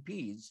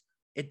GPPs,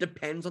 it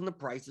depends on the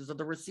prices of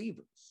the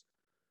receivers.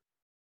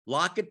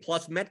 Lockett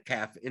plus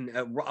Metcalf in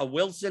a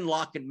Wilson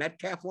Lockett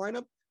Metcalf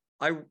lineup,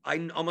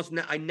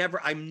 I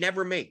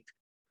never make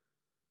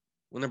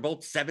when they're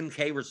both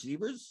 7K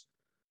receivers,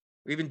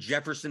 or even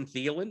Jefferson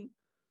Thielen,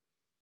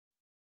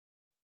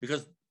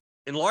 because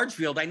in large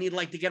field I need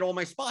to get all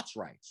my spots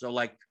right. So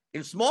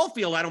in small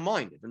field I don't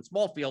mind it. In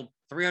small field,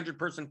 300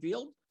 person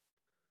field.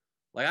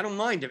 I don't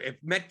mind if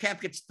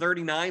Metcalf gets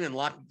 39 and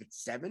Lockett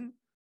gets 7.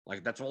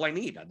 That's all I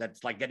need.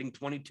 That's like getting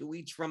 22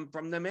 each from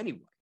them anyway.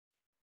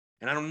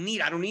 And I don't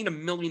need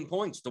 1 million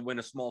points to win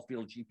a small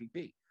field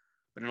GPP.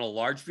 But in a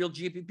large field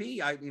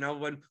GPP,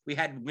 when we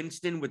had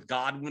Winston with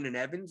Godwin and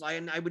Evans,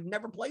 I would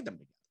never play them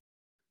together.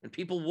 And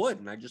people would.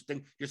 And I just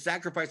think you're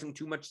sacrificing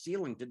too much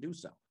ceiling to do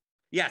so.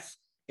 Yes,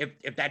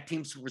 if that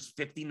team scores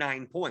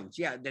 59 points,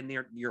 yeah, then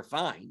you're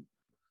fine.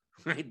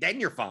 Right? Then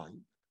you're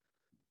fine.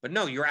 But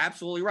no, you're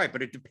absolutely right.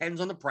 But it depends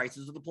on the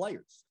prices of the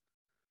players.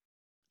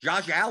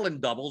 Josh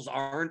Allen doubles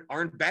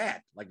aren't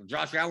bad. Like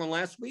Josh Allen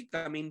last week,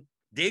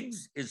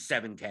 Diggs is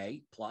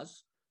 7K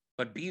plus,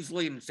 but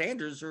Beasley and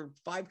Sanders are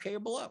 5K or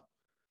below.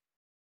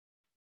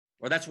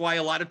 Or that's why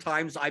a lot of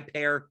times I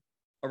pair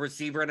a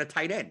receiver and a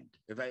tight end.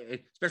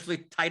 Especially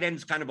tight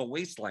end's kind of a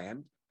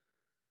wasteland.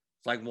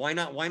 It's like why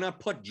not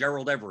put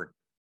Gerald Everett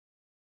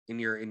in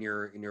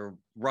your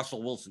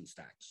Russell Wilson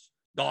stacks,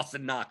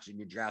 Dawson Knox in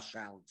your Josh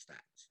Allen stacks.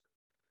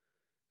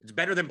 It's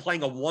better than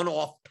playing a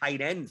one-off tight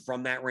end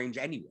from that range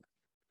anyway.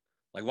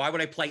 Why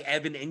would I play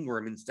Evan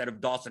Ingram instead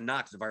of Dawson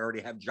Knox if I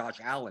already have Josh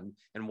Allen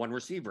and 1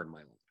 receiver in my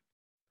lineup?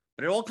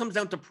 But it all comes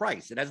down to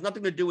price. It has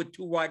nothing to do with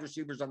 2 wide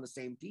receivers on the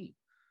same team.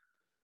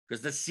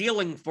 Because the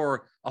ceiling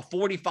for a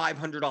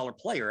 $4,500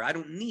 player, I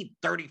don't need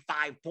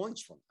 35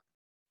 points from them.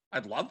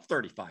 I'd love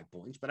 35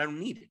 points, but I don't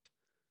need it.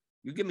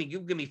 You give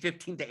me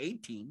 15 to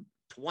 18,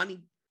 20.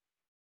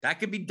 That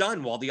could be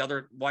done while the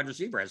other wide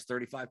receiver has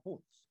 35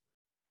 points.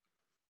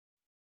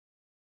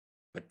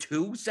 But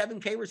 2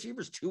 7K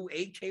receivers, 2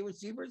 8K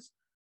receivers,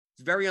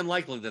 it's very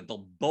unlikely that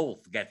they'll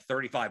both get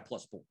 35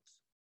 plus points.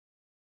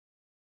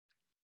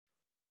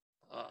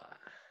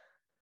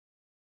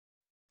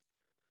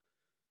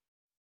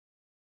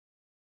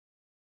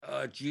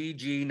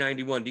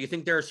 GG91. Do you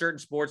think there are certain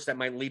sports that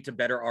might lead to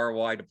better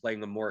ROI to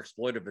playing a more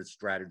exploitative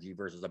strategy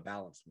versus a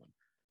balanced one?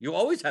 You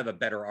always have a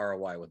better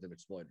ROI with an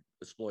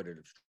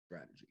exploitative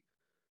strategy,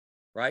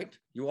 right?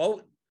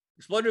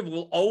 Exploitative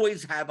will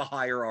always have a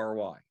higher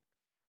ROI.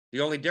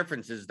 The only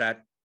difference is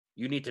that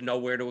you need to know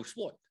where to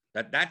exploit.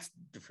 That's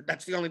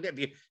the only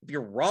difference. If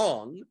you're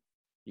wrong,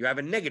 you have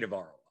a negative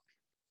ROI.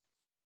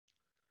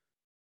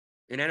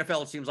 In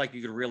NFL, it seems like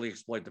you could really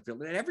exploit the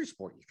field. In every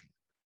sport, you can.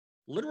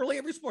 Literally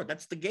every sport.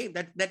 That's the game.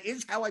 That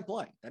is how I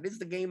play. That is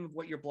the game of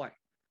what you're playing.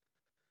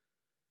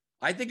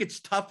 I think it's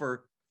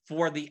tougher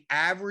for the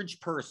average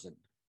person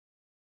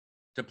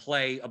to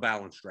play a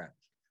balanced strategy.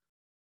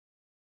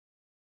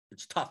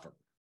 It's tougher.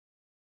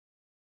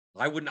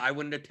 I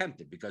wouldn't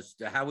attempt it because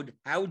how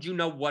would you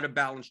know what a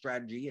balanced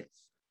strategy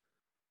is?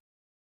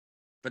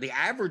 For the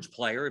average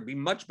player, it'd be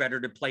much better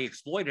to play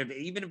exploitive,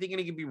 even if you're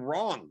going to be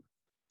wrong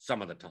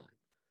some of the time.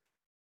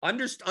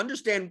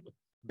 Understand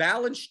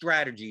balanced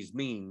strategies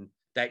mean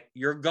that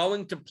you're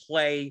going to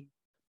play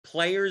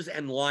players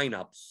and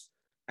lineups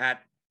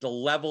at the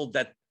level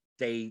that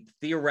they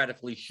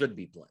theoretically should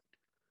be played.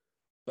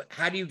 But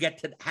how do you get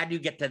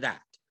to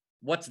that?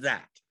 What's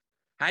that?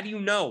 How do you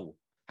know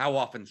how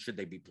often should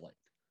they be played?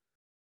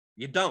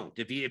 You don't.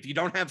 If you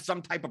don't have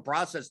some type of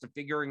process to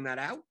figuring that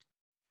out,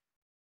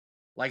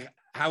 like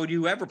how would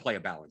you ever play a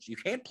balance? You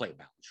can't play a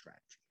balanced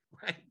strategy,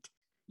 right?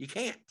 You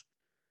can't.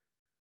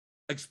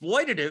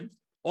 Exploitative,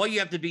 all you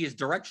have to be is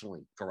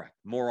directionally correct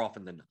more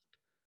often than not.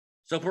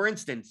 So for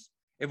instance,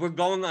 if we're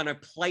going on a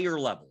player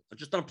level,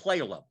 just on a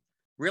player level,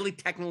 really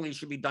technically it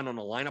should be done on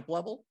a lineup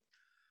level,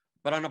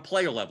 but on a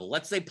player level,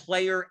 let's say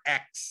player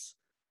X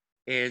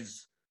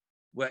is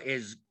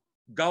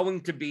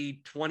going to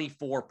be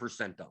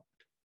 24% owned.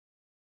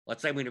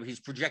 Let's say he's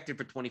projected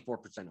for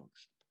 24% ownership.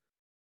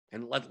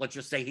 And let's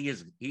just say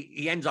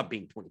he ends up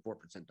being 24%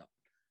 owned.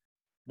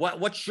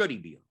 What should he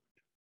be owned?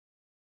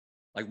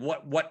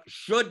 Like what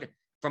should,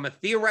 from a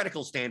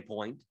theoretical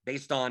standpoint,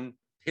 based on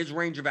his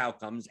range of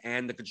outcomes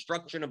and the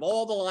construction of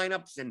all the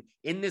lineups and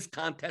in this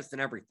contest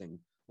and everything,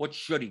 what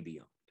should he be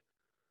owned?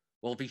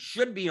 Well, if he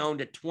should be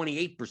owned at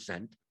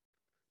 28%,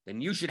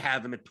 then you should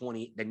have him at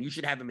 20. Then you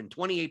should have him in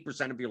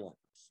 28% of your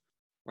lineups,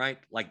 right?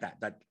 Like that.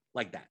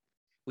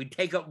 We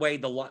take away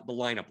the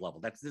lineup level.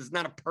 This is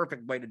not a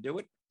perfect way to do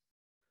it,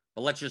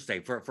 but let's just say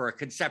for a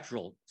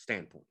conceptual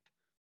standpoint,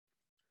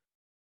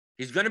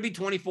 he's going to be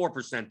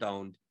 24%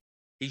 owned.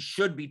 He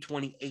should be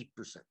 28%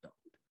 owned.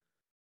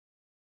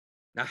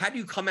 Now, how do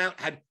you come out?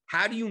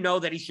 How do you know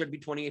that he should be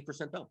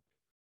 28% owned?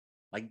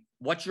 Like,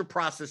 what's your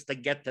process to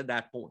get to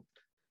that point?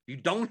 If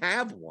you don't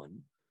have one,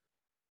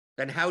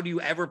 then how do you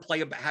ever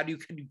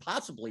can you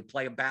possibly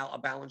play a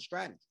balanced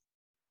strategy?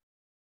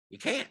 You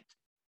can't.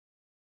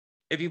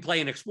 If you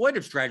play an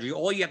exploitive strategy,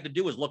 all you have to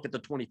do is look at the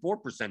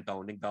 24%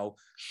 owned and go,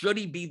 should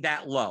he be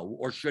that low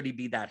or should he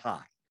be that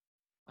high?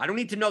 I don't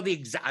need to know the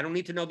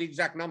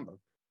exact number.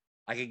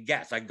 I can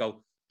guess. I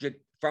go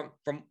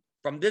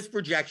from this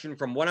projection,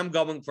 from what I'm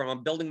going from,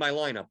 I'm building my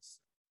lineups.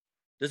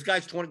 This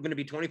guy's going to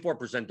be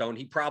 24% owned.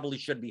 He probably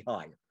should be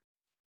higher.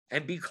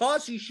 And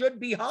because he should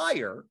be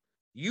higher,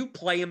 you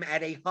play him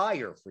at a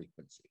higher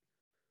frequency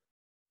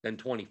than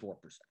 24%,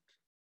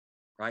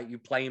 right? You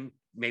play him,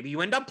 maybe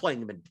you end up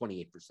playing him at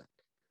 28%.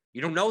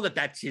 You don't know that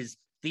that's his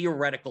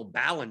theoretical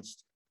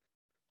balanced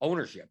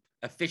ownership,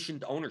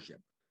 efficient ownership.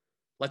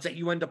 Let's say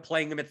you end up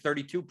playing him at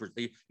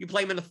 32%. You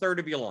play him in a third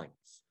of your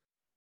lineups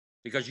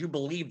because you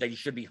believe that he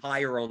should be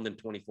higher owned than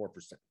 24%.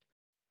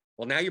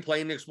 Well, now you're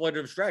playing the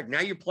exploitative strategy.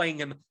 Now you're playing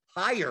him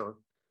higher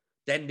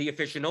than the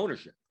efficient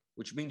ownership,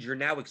 which means you're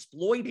now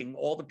exploiting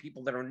all the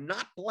people that are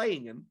not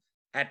playing him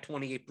at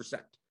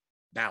 28%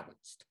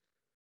 balanced,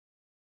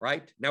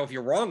 right? Now, if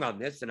you're wrong on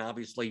this, then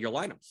obviously your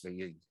lineup. So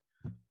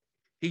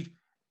he's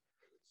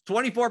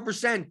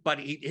 24%, but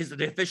his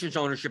efficient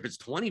ownership is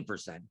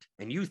 20%,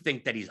 and you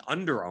think that he's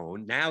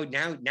under-owned. Now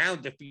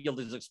the field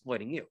is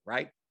exploiting you,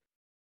 right?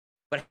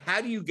 But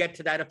how do you get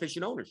to that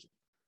efficient ownership?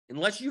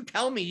 Unless you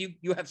tell me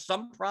you have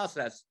some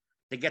process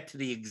to get to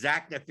the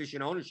exact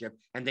efficient ownership,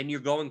 and then you're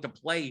going to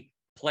play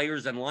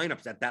players and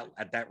lineups at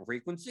that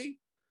frequency.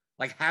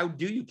 Like, how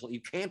do you play? You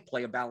can't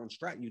play a balanced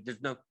strategy.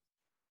 There's no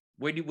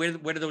where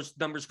do those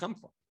numbers come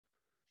from?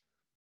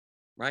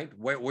 Right?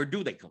 Where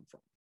do they come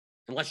from?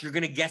 Unless you're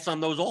going to guess on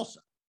those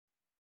also.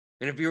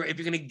 And if you're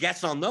going to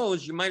guess on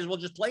those, you might as well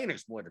just play an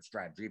exploitative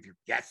strategy. If you're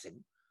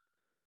guessing,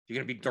 you're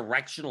going to be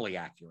directionally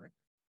accurate.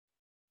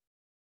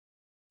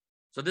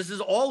 So this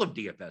is all of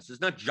DFS.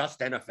 It's not just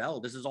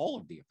NFL. This is all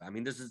of DFS. I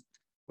mean,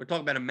 we're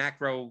talking about a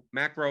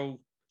macro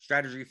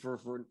strategy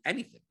for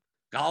anything.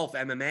 Golf,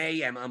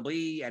 MMA,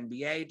 MLB,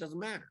 NBA, it doesn't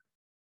matter.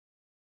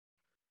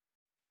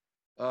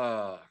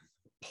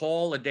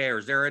 Paul Adair,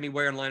 is there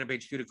anywhere in lineup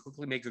HQ to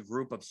quickly make a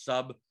group of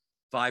sub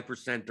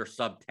 5% or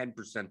sub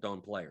 10%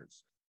 owned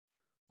players?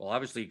 Well,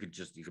 obviously you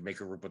could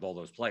make a group with all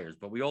those players,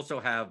 but we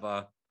also have,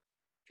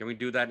 can we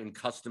do that in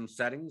custom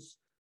settings?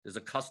 There's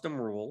a custom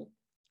rule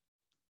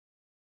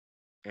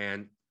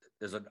and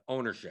there's an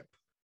ownership,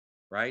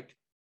 right?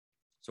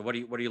 So what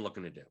are you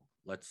looking to do?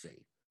 Let's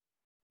see.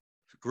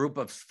 group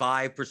of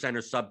 5%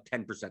 or sub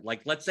 10%.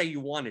 Like, let's say you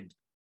wanted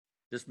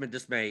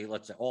this may,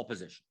 let's say all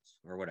positions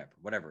or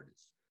whatever it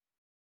is.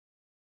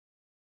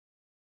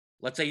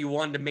 Let's say you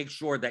wanted to make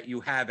sure that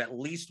you have at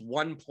least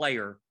one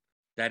player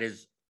that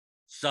is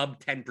sub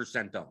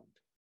 10% owned.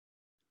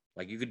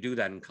 Like, you could do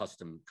that in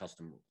custom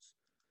rules.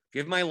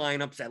 Give my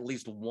lineups at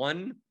least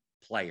one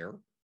player,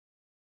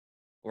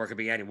 or it could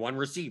be any one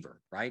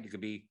receiver, right? It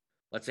could be,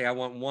 let's say I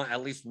want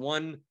at least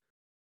one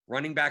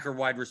running back or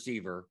wide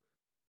receiver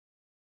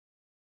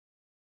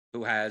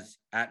who has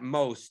at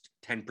most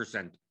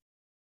 10%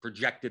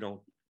 projected on,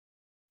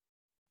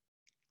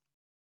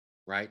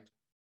 right?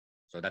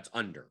 So that's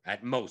under,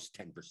 at most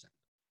 10%.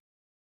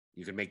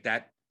 You can make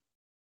that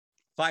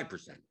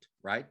 5%,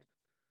 right?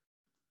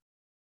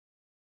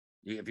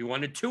 If you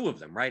wanted two of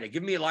them, right?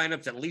 Give me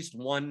lineups at least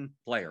one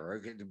player, or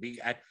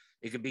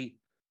it could be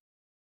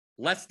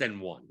less than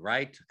one,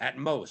 right? At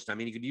most. I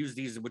mean, you could use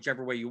these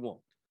whichever way you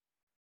want.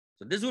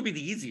 So this would be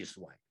the easiest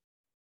way.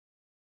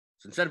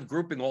 So instead of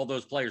grouping all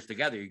those players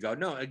together, you go,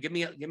 no, give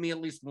me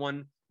at least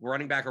one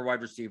running back or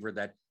wide receiver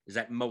that is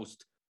at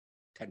most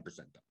 10%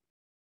 done.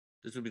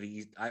 This would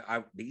be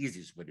the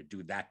easiest way to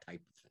do that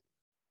type of thing.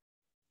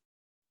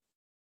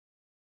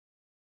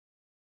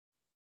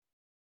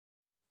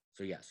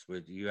 So yes,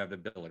 you have the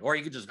ability, or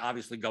you could just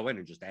obviously go in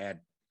and just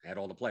add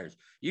all the players.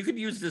 You could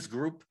use this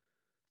group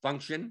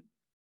function,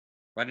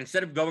 right?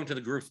 Instead of going to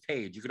the groups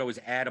page, you could always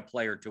add a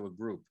player to a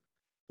group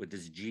with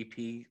this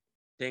GP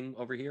thing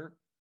over here,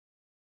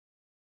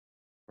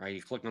 right?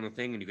 You click on the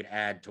thing and you could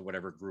add to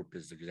whatever group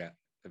is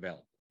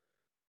available.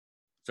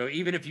 So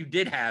even if you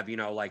did have,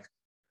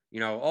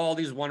 all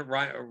these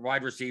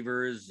wide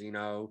receivers,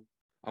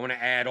 I want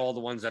to add all the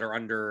ones that are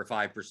under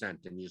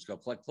 5%, and you just go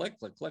click, click,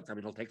 click, click. I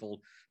mean,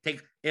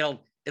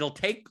 it'll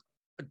take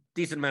a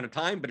decent amount of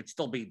time, but it'd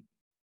still be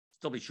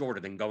shorter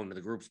than going to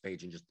the groups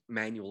page and just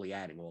manually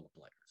adding all the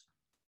players.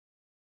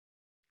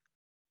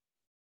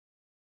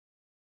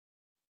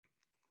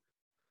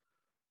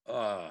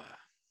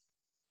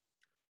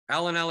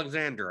 Alan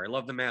Alexander, I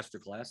love the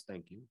masterclass.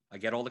 Thank you. I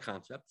get all the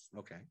concepts.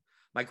 Okay.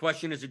 My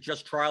question is it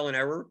just trial and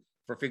error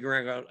for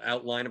figuring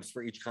out lineups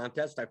for each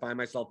contest? I find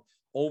myself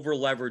over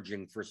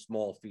leveraging for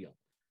small field.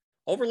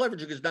 Over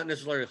leveraging is not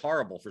necessarily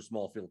horrible for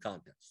small field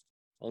contests,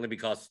 only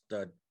because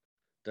the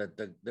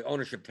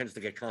ownership tends to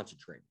get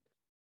concentrated.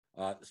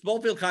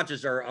 Small field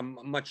contests are a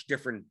much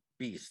different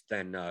beast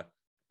than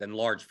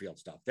large field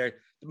stuff. There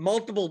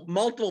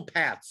multiple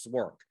paths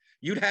work.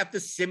 You'd have to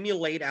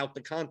simulate out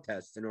the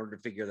contest in order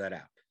to figure that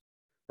out,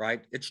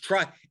 right?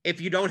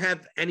 If you don't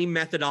have any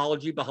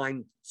methodology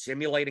behind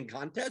simulating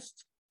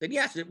contests, then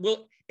yes, it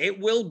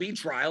will be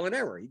trial and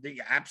error.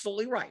 You're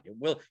absolutely right.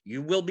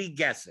 You will be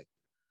guessing,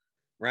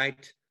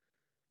 right?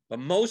 But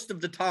most of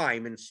the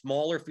time in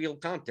smaller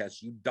field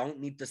contests, you don't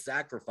need to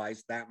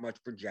sacrifice that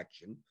much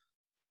projection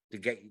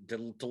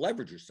to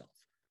leverage yourself.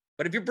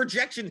 But if your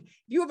projection,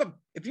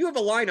 if you have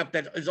a lineup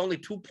that is only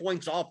 2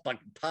 points off like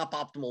top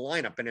optimal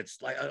lineup and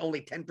it's like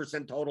only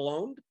 10% total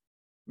owned, it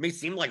may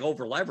seem like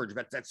over leverage,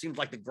 but that seems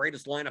like the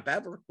greatest lineup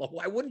ever. Well,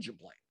 why wouldn't you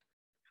play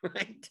it?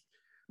 Right?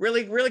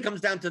 Really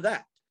comes down to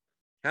that.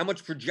 How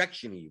much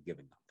projection are you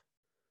giving up?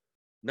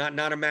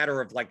 Not a matter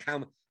of like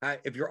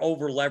if you're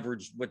over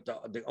leveraged with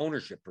the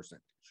ownership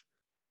percentage.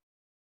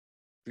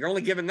 If you're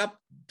only giving up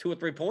 2 or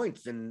 3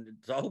 points, then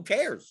so who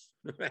cares?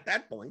 At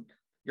that point,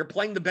 you're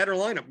playing the better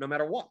lineup no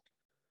matter what.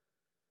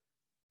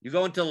 You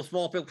go into a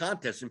small field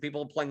contest and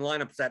people are playing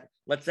lineups at,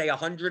 let's say,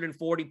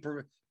 140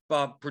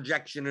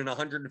 projection and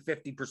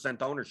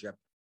 150% ownership,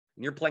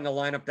 and you're playing a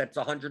lineup that's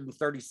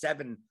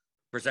 137%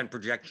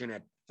 projection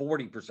at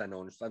 40%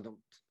 ownership.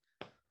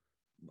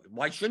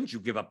 Why shouldn't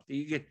you give up?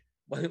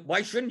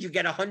 Why shouldn't you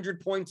get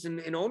 100 points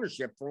in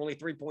ownership for only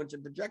 3 points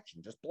in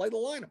projection? Just play the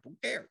lineup. Who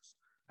cares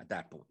at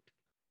that point?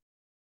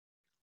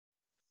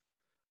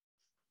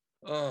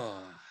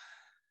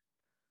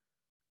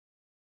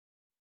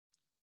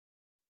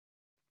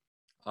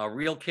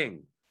 Real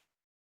King.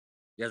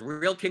 Yes,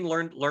 Real King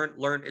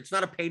learn. It's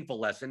not a painful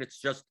lesson.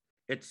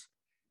 It's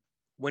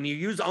when you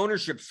use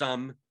ownership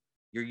sum,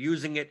 you're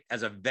using it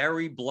as a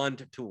very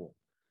blunt tool,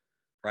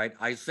 right?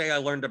 I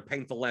learned a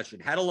painful lesson.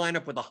 Had a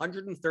lineup with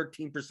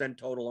 113%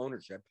 total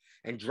ownership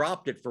and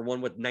dropped it for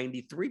one with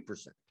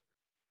 93%.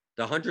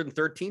 The 113%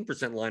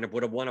 lineup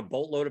would have won a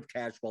boatload of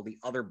cash while the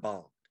other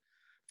bombed.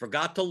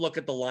 Forgot to look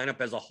at the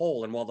lineup as a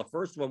whole, and while the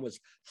first one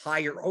was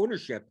higher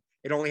ownership,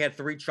 it only had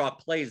 3 chalk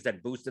plays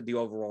that boosted the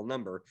overall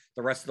number.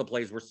 The rest of the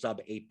plays were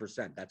sub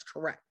 8%. That's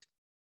correct.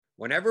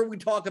 Whenever we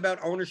talk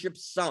about ownership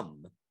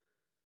sum,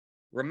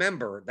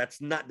 remember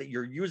that's not that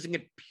you're using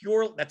it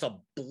pure. That's a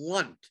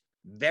blunt,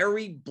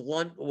 very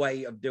blunt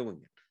way of doing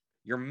it.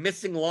 You're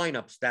missing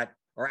lineups that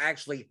are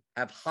actually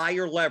have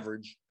higher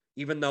leverage,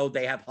 even though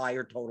they have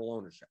higher total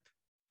ownership.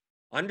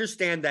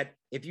 Understand that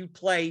if you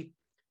play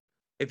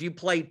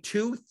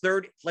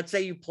 230, let's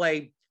say you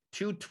play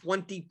 2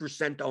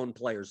 20% owned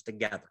players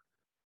together,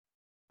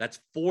 that's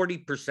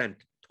 40%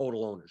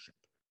 total ownership.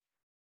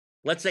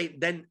 Let's say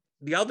then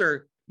the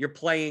other, you're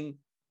playing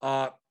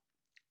a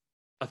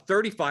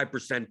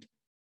 35%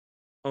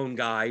 owned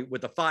guy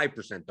with a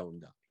 5%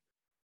 owned guy.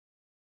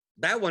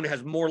 That one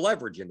has more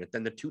leverage in it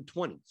than the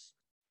 220s,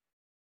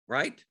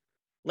 right?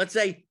 Let's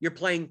say you're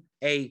playing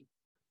a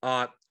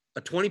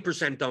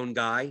 20% owned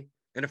guy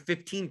and a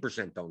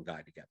 15% owned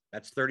guy together.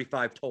 That's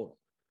 35 total.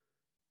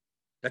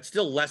 That's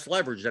still less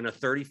leverage than a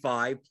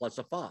 35 plus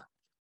a 5,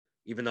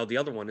 even though the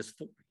other one is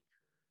 40,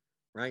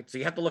 right? So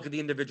you have to look at the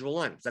individual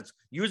lineups. That's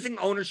using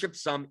ownership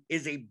sum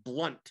is a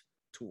blunt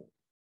tool,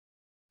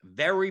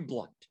 very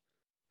blunt.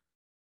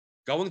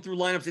 Going through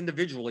lineups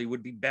individually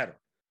would be better.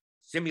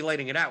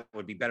 Simulating it out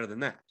would be better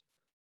than that.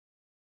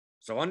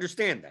 So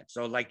understand that.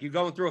 So like you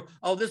going through,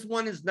 oh, this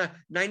one is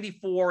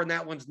 94 and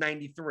that one's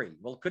 93.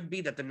 Well, it could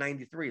be that the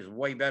 93 is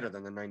way better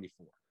than the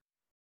 94.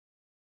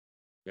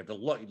 You have to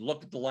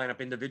look at the lineup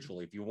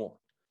individually if you want.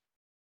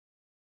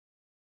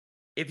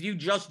 If you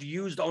just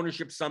used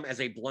ownership sum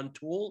as a blunt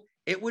tool,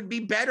 it would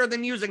be better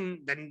than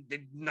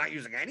not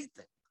using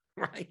anything,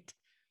 right?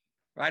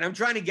 Right. I'm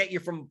trying to get you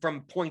from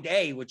point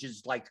A, which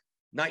is like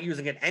not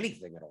using it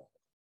anything at all,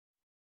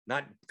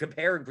 not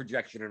comparing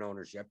projection and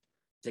ownership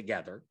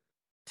together,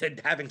 to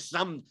having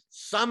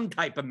some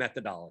type of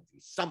methodology,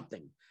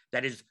 something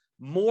that is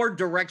more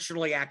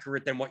directionally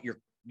accurate than what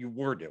you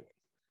were doing.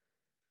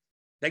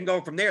 Then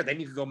go from there. Then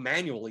you can go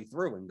manually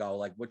through and go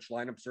like which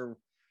lineups are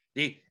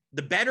the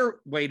better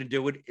way to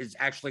do it is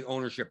actually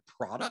ownership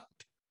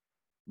product,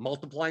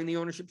 multiplying the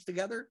ownerships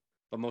together.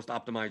 But most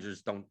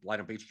optimizers don't.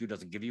 Lineup HQ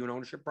doesn't give you an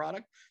ownership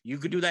product. You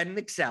could do that in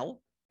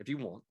Excel if you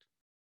want.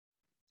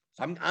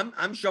 So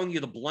I'm showing you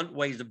the blunt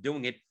ways of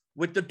doing it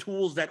with the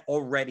tools that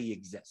already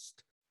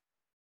exist.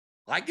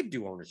 I could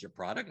do ownership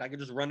product. I could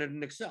just run it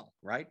in Excel,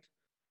 right?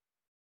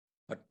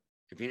 But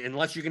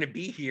unless you're going to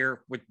be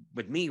here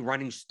with me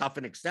running stuff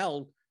in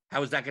Excel,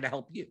 how is that going to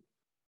help you?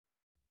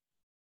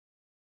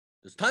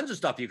 There's tons of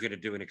stuff you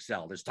could do in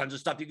Excel. There's tons of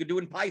stuff you could do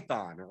in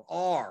Python or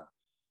R.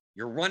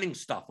 You're running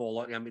stuff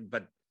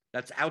but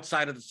that's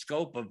outside of the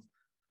scope of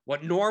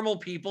what normal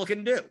people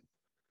can do.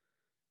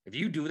 If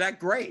you do that,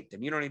 great.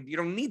 Then you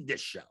don't need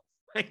this show.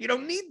 You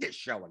don't need this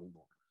show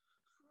anymore,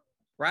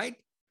 right?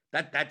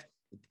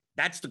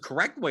 That's the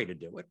correct way to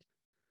do it.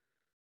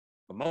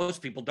 But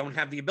most people don't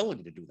have the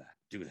ability to do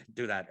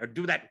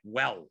that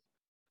well.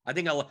 I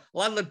think a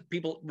lot of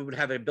people would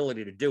have the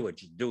ability to do it,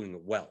 just doing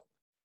it well.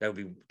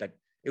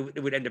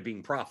 It would end up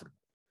being profitable.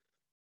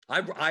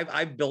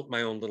 I've built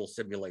my own little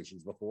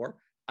simulations before.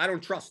 I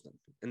don't trust them,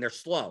 and they're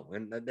slow,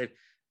 and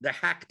they're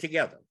hacked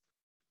together.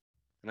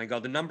 And I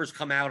go, the numbers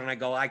come out, and I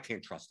go, I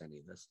can't trust any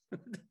of this.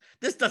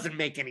 This doesn't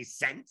make any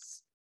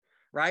sense,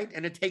 right?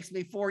 And it takes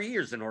me 4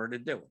 years in order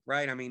to do it,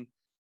 right? I mean,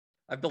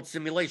 I've built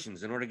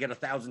simulations. In order to get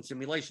 1,000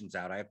 simulations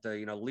out, I have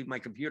to, leave my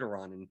computer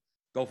on and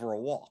go for a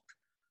walk,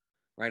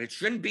 right? It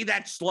shouldn't be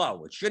that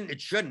slow. It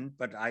shouldn't,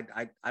 but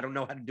I don't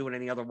know how to do it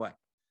any other way.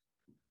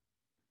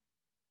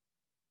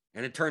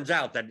 And it turns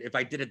out that if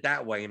I did it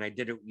that way and I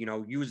did it,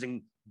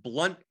 using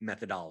blunt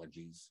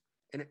methodologies,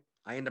 and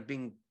I end up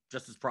being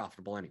just as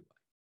profitable anyway.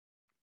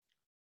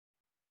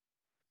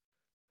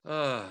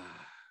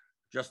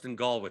 Justin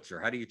Gallwitzer,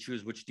 how do you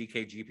choose which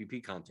DK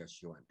GPP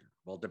contests you enter?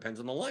 Well, it depends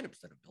on the lineups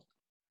that are built.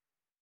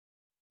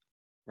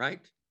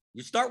 Right?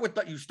 You start with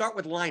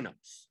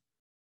lineups,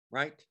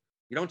 right?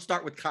 You don't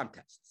start with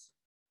contests.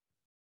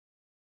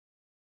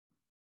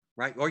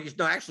 Right? Or you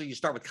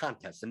start with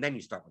contests and then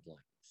you start with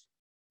lineups.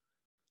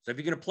 So if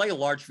you're going to play a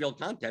large field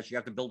contest, you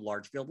have to build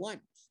large field lineups.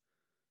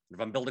 And if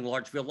I'm building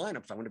large field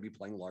lineups, I'm going to be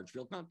playing large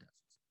field contests.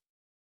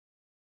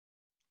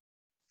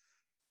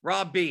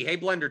 Rob B, hey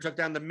Blender, took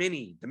down the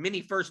mini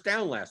first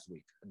down last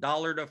week,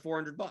 $1 to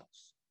 $400.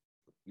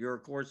 Your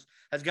course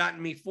has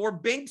gotten me 4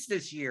 binks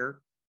this year,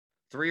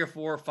 3 or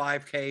 4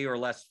 5K or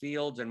less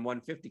fields and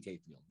 1 50K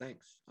field.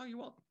 Thanks. Oh, you're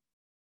welcome.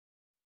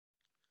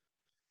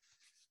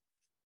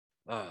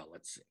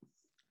 Let's see.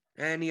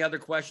 Any other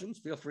questions?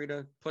 Feel free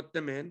to put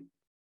them in.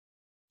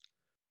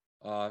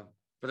 For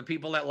the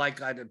people that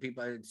like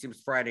people, it seems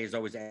Friday is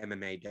always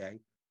MMA day.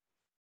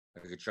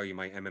 I could show you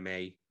my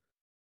MMA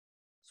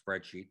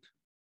spreadsheet.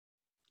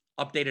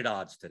 Updated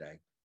odds today.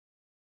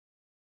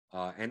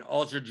 And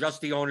also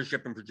just the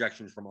ownership and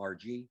projections from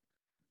RG,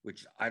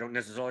 which I don't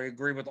necessarily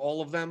agree with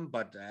all of them,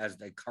 but as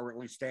they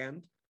currently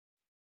stand,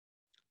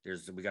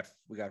 we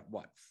got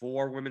what,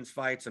 4 women's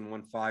fights and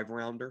 1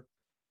 5-rounder.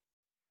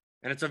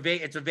 And it's a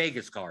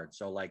Vegas card,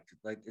 so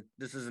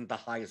this isn't the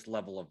highest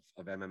level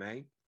of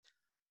MMA.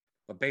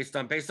 But based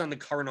on the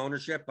current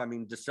ownership, I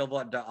mean, De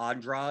Silva de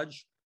Andrade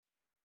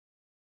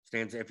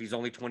stands, if he's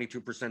only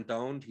 22%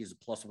 owned, he's a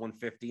plus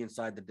 150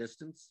 inside the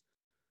distance.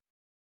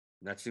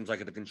 And that seems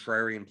like the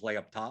contrarian play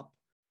up top.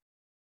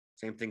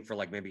 Same thing for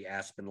maybe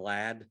Aspen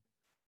Ladd.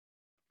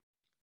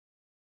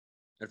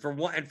 And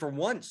for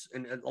once,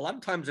 and a lot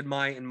of times in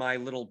my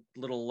little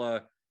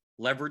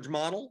leverage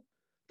model,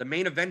 the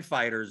main event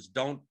fighters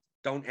don't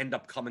end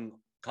up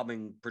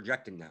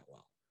projecting that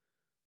well.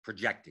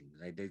 Projecting.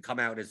 They come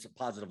out as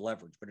positive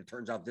leverage, but it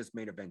turns out this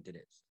main event it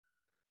is.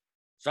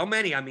 So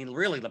many, I mean,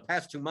 really, the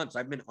past 2 months,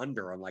 I've been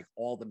under on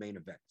all the main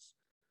events.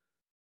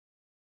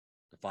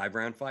 The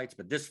 5-round fights,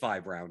 but this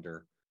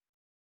 5-rounder,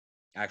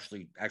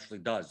 actually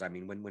does. I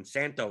mean, when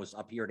Santos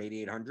up here at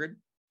 8,800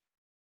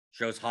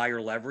 shows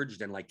higher leverage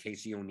than like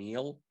Casey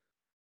O'Neill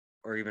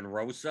or even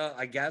Rosa,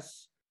 I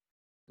guess,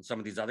 and some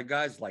of these other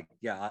guys, like,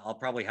 yeah, I'll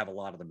probably have a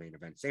lot of the main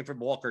event. Same for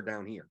Walker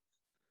down here.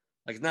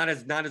 Like, not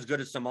as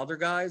good as some other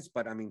guys,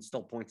 but I mean,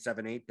 still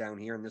 0.78 down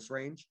here in this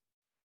range.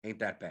 Ain't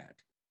that bad.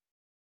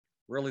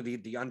 Really,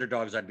 the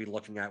underdogs I'd be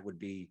looking at would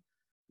be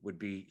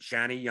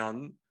Shani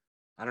Young.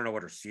 I don't know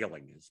what her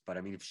ceiling is, but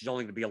I mean, if she's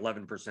only going to be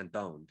 11%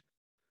 owned,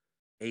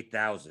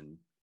 8,000,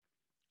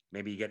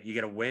 maybe you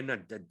get a win.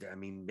 I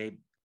mean,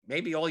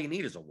 maybe all you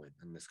need is a win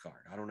in this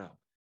card. I don't know.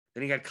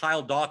 Then you got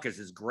Kyle Dawkins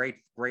is great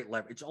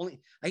leverage. It's only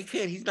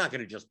he's not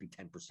going to just be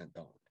 10%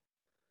 owned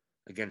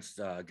against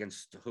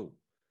who?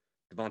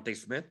 Devontae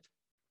Smith.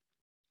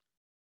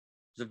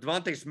 So if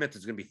Devontae Smith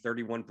is going to be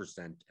 31%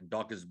 and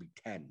Dawkins will be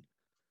 10,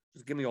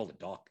 just give me all the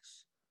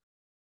Dawkins.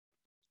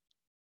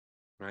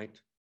 Right?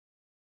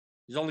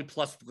 He's only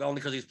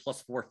because he's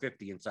plus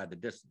 450 inside the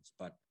distance,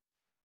 but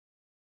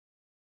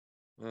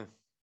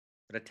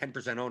at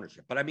 10%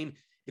 ownership. But I mean,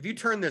 if you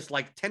turn this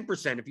like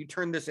 10%, if you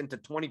turn this into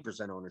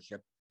 20%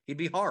 ownership, he'd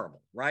be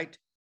horrible, right?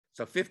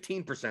 So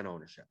 15%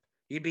 ownership,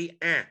 he'd be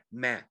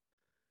meh,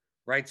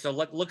 right? So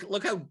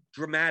look how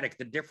dramatic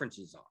the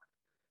differences are.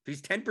 If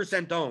he's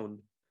 10% owned,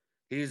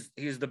 he's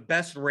the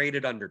best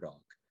rated underdog.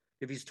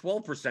 If he's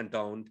 12%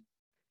 owned,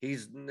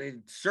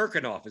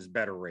 Serkinov is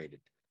better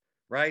rated,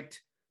 right?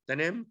 Than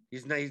him.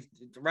 He's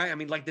right. I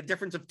mean, like the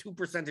difference of 2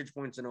 percentage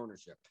points in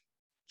ownership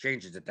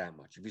changes it that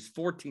much. If he's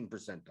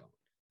 14% owned,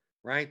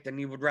 right, then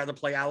you would rather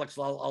play Alex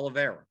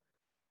Oliveira,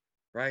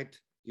 right?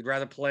 You'd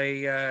rather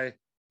play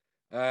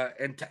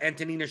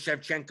Antonina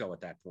Shevchenko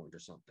at that point or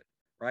something,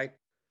 right?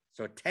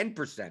 So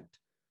 10%.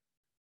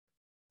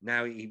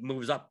 Now he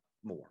moves up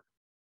more.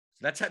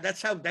 So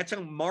that's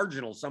how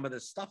marginal some of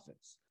this stuff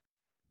is.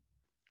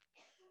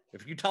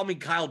 If you tell me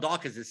Kyle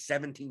Dawkins is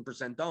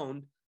 17%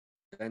 owned,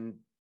 then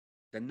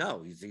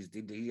no,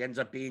 he ends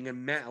up being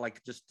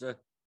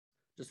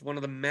just one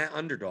of the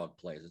underdog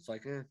plays. It's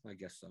like, I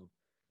guess so.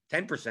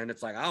 10%,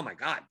 it's like, oh my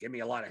God, give me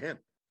a lot of him.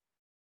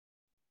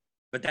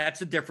 But that's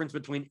the difference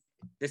between,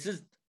 this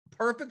is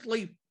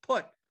perfectly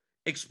put,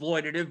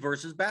 exploitative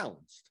versus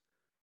balanced.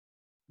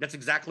 That's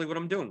exactly what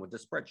I'm doing with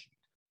this spreadsheet.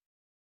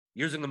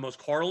 Using the most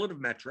correlative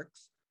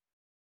metrics,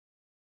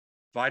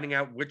 finding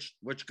out which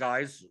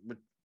guys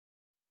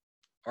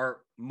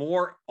are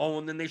more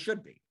owned than they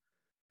should be.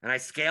 And I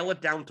scale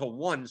it down to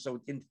 1.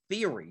 So in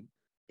theory,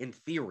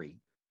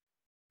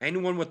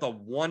 anyone with a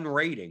 1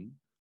 rating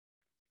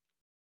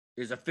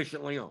is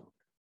efficiently owned.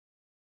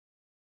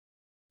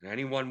 And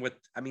anyone with,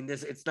 I mean,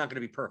 it's not going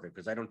to be perfect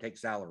because I don't take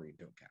salary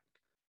into account.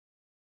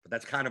 But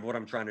that's kind of what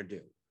I'm trying to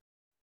do.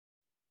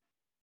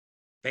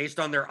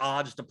 Based on their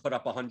odds to put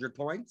up 100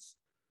 points,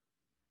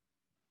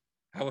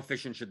 how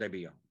efficient should they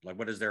be owned? Like,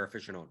 what is their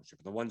efficient ownership?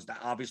 The ones that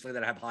obviously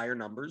that have higher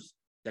numbers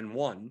than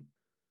 1,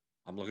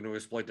 I'm looking to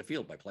exploit the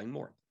field by playing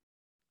more.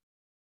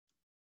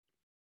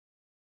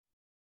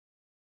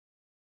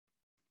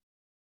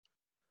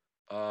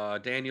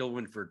 Daniel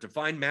Winford, to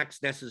find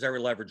max necessary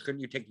leverage, couldn't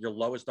you take your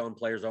lowest owned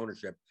player's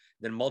ownership,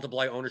 then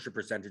multiply ownership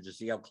percentage to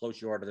see how close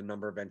you are to the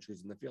number of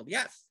entries in the field?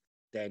 Yes,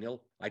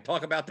 Daniel. I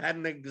talk about that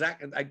in the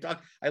exact,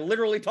 I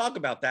literally talk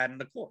about that in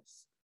the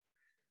course.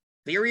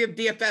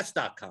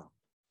 Theoryofdfs.com.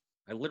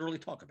 I literally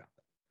talk about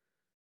that.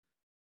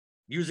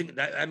 Using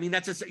that, I mean,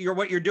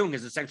 what you're doing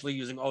is essentially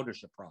using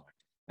ownership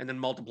product and then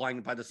multiplying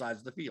it by the size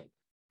of the field.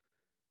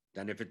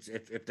 Then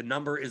if the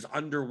number is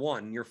under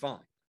 1, you're fine.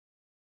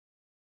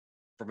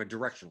 From a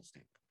directional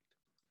standpoint.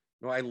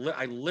 No,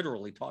 I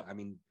literally talk. I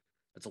mean,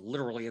 it's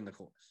literally in the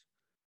course,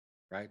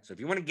 right? So if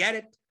you want to get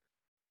it,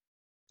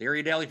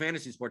 Theory of Daily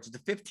Fantasy Sports, it's a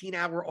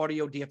 15-hour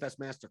audio DFS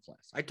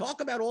masterclass. I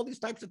talk about all these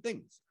types of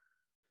things,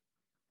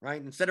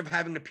 right? Instead of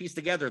having to piece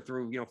together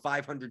through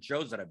 500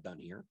 shows that I've done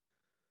here,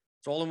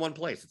 it's all in one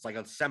place. It's like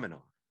a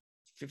seminar,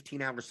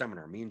 15-hour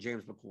seminar. Me and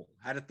James McCool,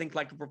 how to think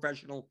like a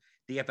professional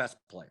DFS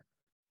player.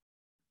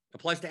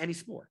 Applies to any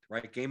sport,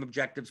 right? Game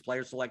objectives,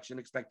 player selection,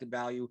 expected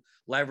value,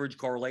 leverage,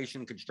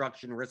 correlation,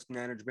 construction, risk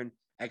management,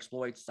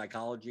 exploits,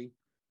 psychology,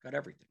 got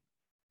everything,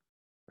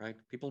 right?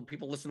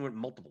 People listen to it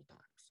multiple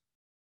times.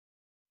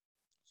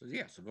 So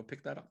yeah, so go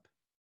pick that up.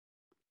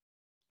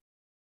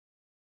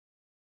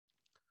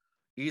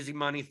 Easy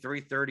money,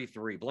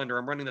 333. Blender,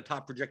 I'm running the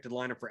top projected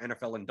lineup for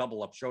NFL and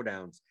double up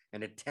showdowns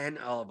and at 10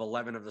 of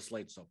 11 of the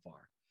slate so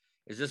far.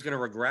 Is this going to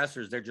regress,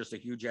 or is there just a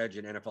huge edge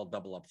in NFL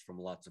double ups from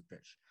lots of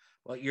fish?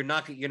 Well, you're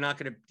not going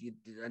to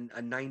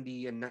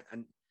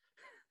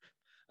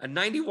a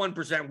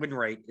 91% win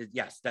rate.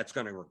 Yes, that's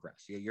going to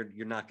regress.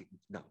 You're not.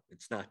 No,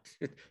 it's not.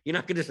 You're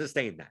not going to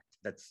sustain that.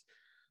 That's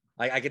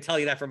I can tell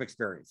you that from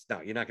experience.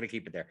 No, you're not going to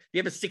keep it there. If you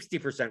have a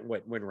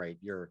 60% win rate,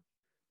 you're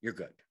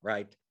good,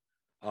 right?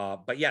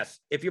 But yes,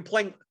 if you're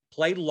play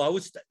low,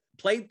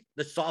 play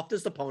the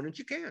softest opponents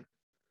you can.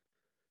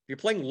 If you're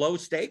playing low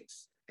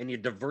stakes and you're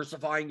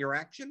diversifying your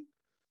action,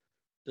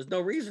 there's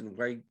no reason,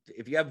 right?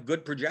 If you have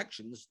good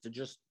projections to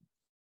just,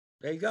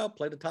 there you go,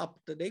 play the top,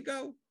 there you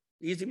go.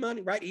 Easy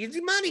money, right?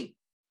 Easy money.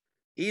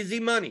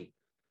 Easy money.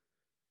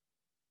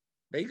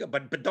 There you go.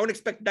 But don't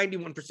expect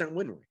 91%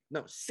 win rate.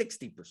 No,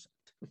 60%.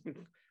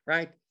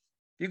 Right?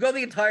 If you go to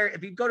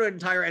an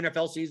entire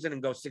NFL season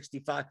and go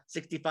 65 to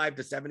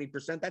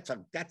 70%, that's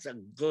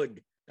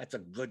a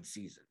good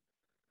season.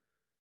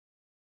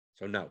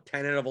 So no,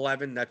 10 out of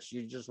 11, that's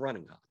you just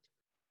running hot,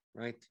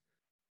 right?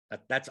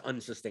 That's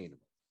unsustainable.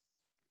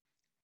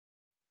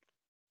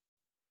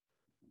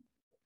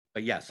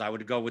 But yes, I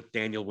would go with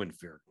Daniel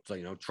Winfield.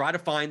 So, try to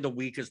find the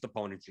weakest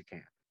opponents you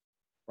can,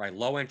 right?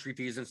 Low entry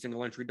fees and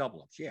single entry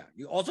double ups. Yeah.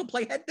 You also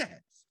play head to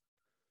heads.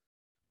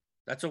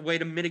 That's a way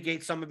to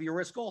mitigate some of your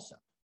risk also.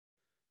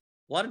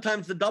 A lot of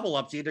times the double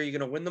ups, either you're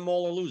going to win them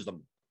all or lose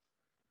them.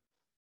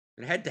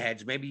 And head to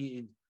heads,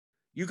 maybe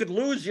you could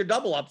lose your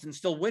double ups and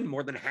still win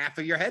more than half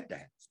of your head to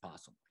heads,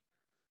 possibly.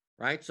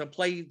 Right? So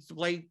play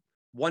 $1,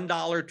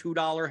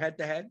 $2 head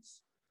to heads.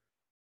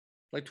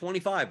 Play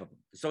 25 of them.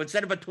 So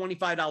instead of a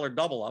 $25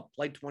 double up,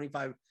 play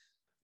 25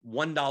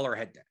 $1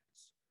 head to heads.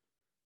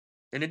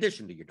 In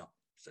addition to your double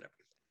ups and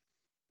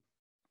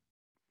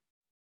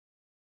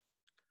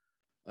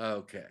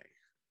everything. Okay.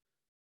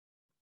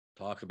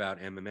 Talk about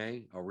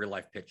MMA or real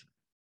life pitcher.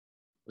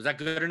 Was that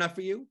good enough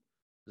for you?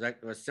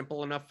 Was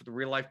simple enough for the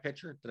real life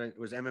pitcher?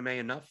 Was MMA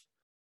enough?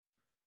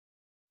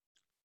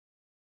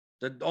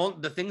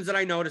 The things that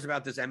I notice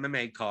about this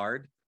MMA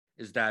card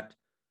is that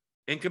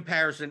in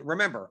comparison,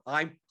 remember,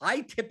 I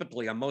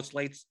typically on most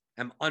slates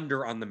am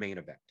under on the main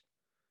event.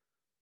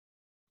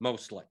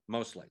 Most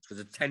slates,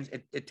 because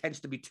it tends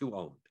to be too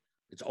owned.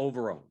 It's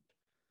over owned.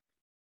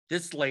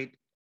 This slate,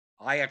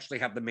 I actually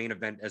have the main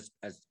event as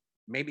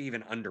maybe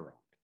even under owned.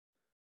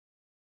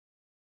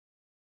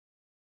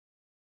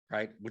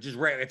 Right? Which is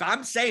rare. If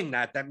I'm saying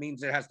that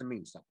means it has to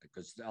mean something,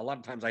 because a lot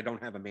of times I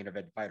don't have a main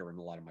event fighter in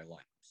a lot of my lineups.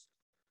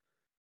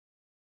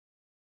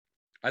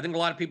 I think a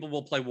lot of people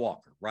will play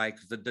Walker, right?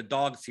 Because the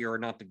dogs here are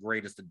not the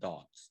greatest of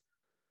dogs.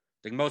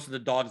 I think most of the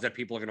dogs that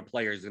people are going to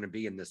play are going to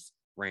be in this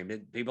range.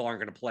 People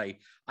aren't going to play.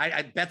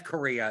 Beth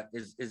Correa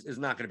is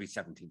not going to be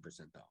 17%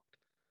 dog.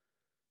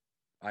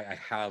 I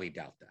highly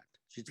doubt that.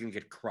 She's going to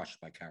get crushed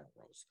by Carol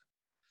Rose.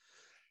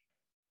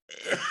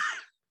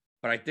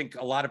 But I think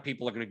a lot of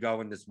people are going to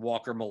go in this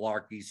Walker,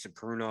 Malarkey,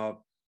 Sakurna,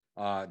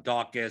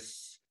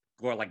 Dawkins,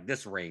 go like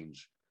this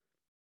range.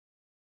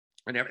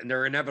 And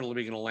they're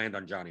inevitably going to land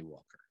on Johnny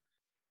Walker.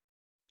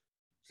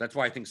 So that's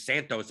why I think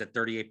Santos at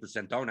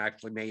 38% owned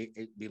actually may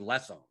be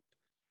less owned.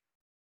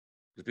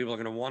 Because people are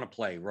going to want to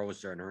play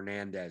Rosa and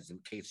Hernandez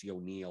and Casey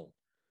O'Neill.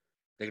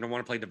 They're going to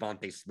want to play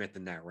Devontae Smith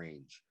in that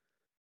range.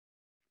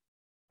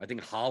 I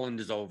think Holland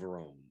is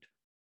over-owned.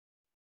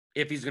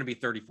 If he's going to be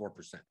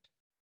 34%.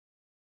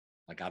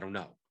 Like, I don't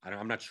know.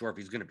 I'm not sure if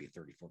he's going to be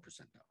 34%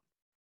 though.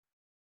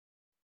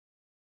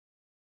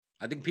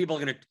 I think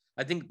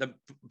I think the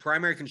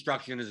primary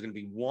construction is going to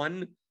be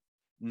one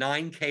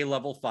 9K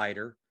level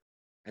fighter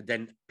and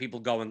then people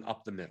going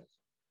up the middle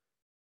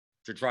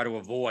to try to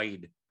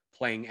avoid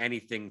playing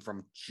anything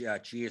from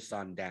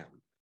Chiasan down,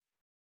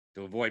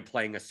 to avoid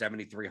playing a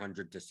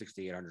 $7,300 to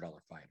 $6,800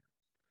 fighter.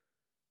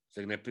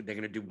 So they're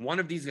going to do one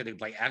of these. They're going to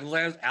play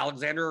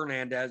Alexander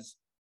Hernandez.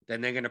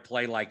 Then they're going to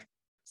play like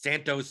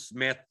Santos,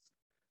 Smith,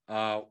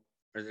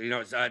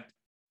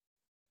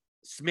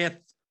 Smith,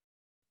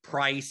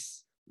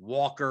 Price,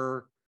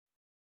 Walker,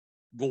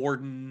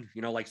 Gordon,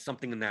 like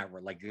something in that,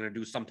 like you're going to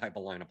do some type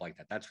of lineup like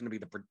that. That's going to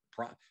be the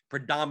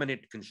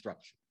predominant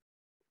construction.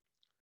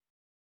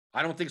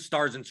 I don't think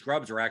stars and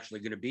scrubs are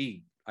actually going to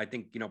be, I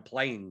think,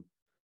 playing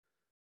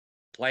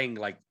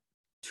like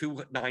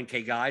two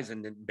 9K guys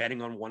and then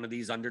betting on one of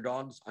these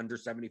underdogs under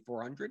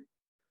 7,400.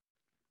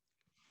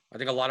 I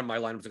think a lot of my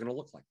lineups are going to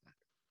look like that.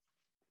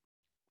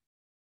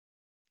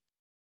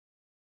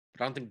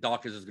 But I don't think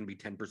Dawkins is going to be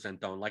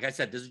 10% owned. Like I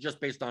said, this is just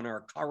based on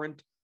our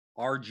current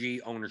RG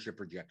ownership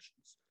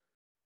projections.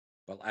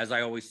 But as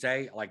I always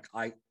say, like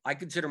I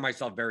consider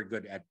myself very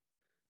good at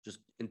just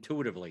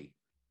intuitively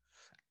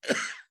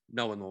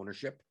knowing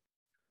ownership.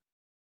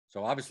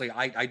 So obviously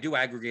I do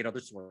aggregate other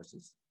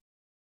sources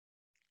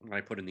when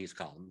I put in these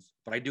columns,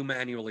 but I do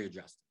manually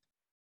adjust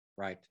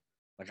it, right?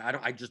 Like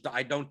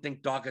I don't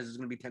think Dawkins is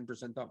going to be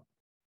 10% owned.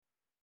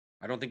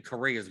 I don't think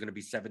Correa is going to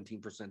be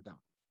 17% owned.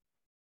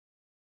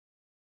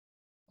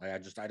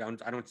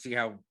 I don't see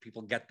how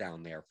people get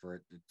down there for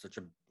it. It's such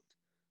a,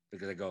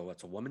 because they go,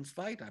 it's a woman's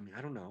fight. I mean,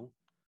 I don't know.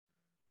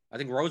 I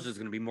think Rosa is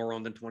going to be more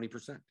owned than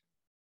 20%.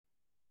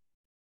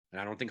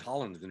 And I don't think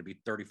Holland is going to be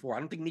 34. I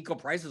don't think Nico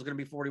Price is going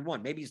to be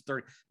 41. Maybe he's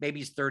 30, maybe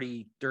he's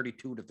 32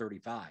 to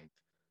 35,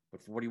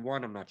 but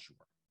 41, I'm not sure.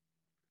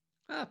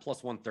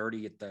 Plus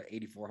 130 at the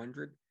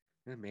 8,400.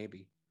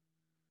 Maybe.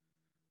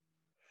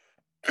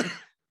 But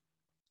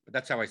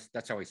that's how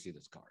I see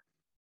this card.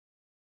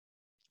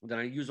 Then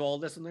I use all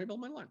this and then I build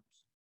my lineups.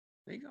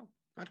 There you go.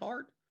 Not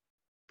hard.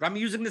 But I'm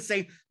using the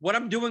same, what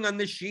I'm doing on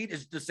this sheet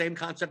is the same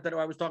concept that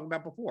I was talking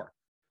about before.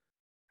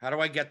 How do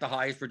I get the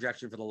highest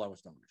projection for the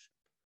lowest ownership?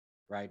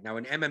 Right? Now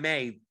in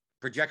MMA,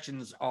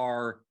 projections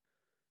are,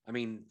 I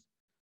mean,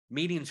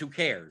 medians, who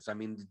cares? I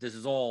mean, this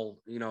is all,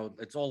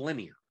 it's all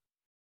linear.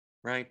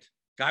 Right?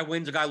 Guy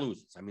wins, a guy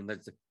loses. I mean,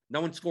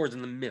 no one scores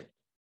in the middle.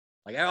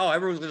 Like, oh,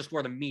 everyone's going to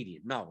score the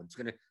median. No,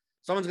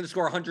 someone's going to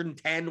score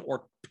 110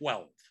 or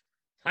 12.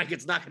 Like,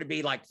 it's not going to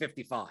be like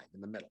 55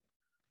 in the middle.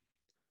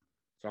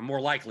 So I'm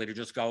more likely to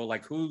just go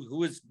like,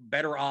 who is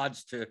better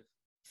odds to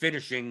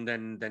finishing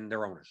than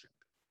their ownership,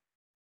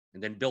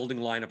 and then building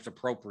lineups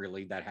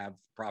appropriately that have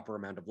proper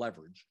amount of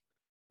leverage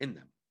in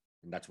them.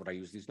 And that's what I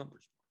use these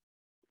numbers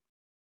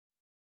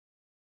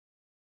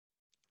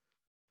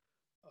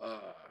for.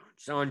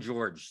 Sean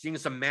George, seeing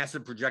some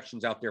massive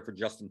projections out there for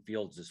Justin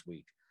Fields this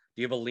week.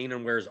 Do you have a lean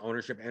on where his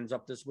ownership ends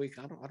up this week?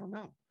 I don't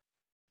know.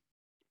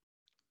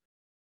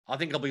 I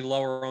think he'll be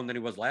lower owned than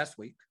he was last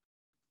week.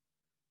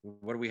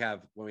 What do we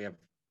have? When we have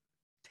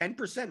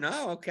 10%?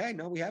 No, okay.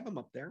 No, we have him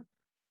up there.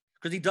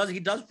 Because he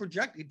does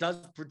project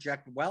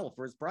well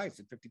for his price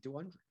at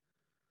 5,200.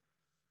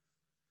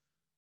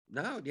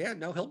 No,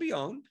 he'll be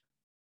owned.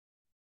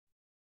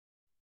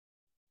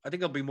 I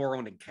think he'll be more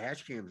owned in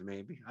cash games,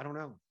 maybe. I don't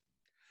know.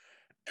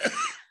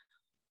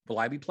 Will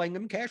I be playing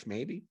him in cash?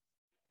 Maybe.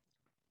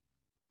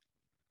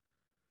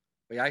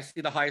 But yeah, I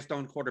see the highest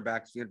owned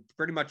quarterbacks. You know,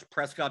 pretty much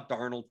Prescott,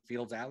 Darnold,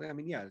 Fields, Allen. I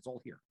mean, yeah, it's all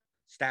here.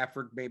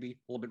 Stafford, maybe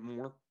a little bit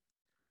more.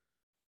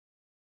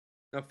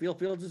 Now,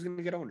 Fields is going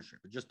to get ownership.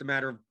 It's just a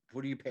matter of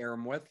who do you pair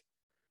him with,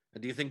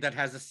 and do you think that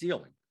has a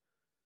ceiling?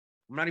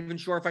 I'm not even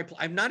sure if I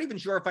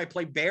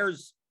play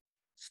Bears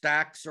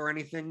stacks or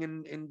anything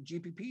in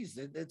GPPs.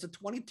 It's a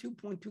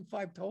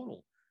 22.25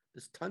 total.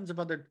 There's tons of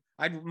other.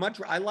 I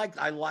like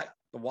the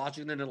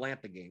Washington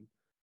Atlanta game,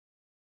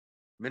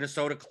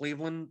 Minnesota,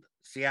 Cleveland,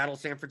 Seattle,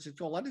 San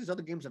Francisco. A lot of these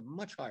other games have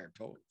much higher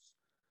totals.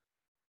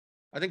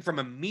 I think from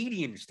a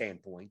median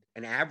standpoint,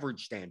 an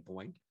average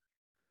standpoint,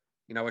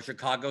 you know, a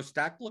Chicago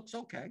stack looks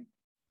okay.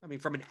 I mean,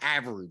 from an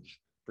average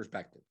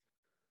perspective,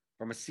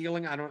 from a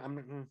ceiling, I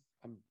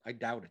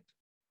doubt it.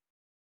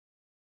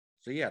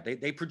 So yeah,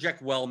 they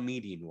project well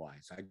median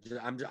wise. I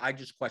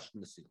just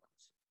question the ceilings.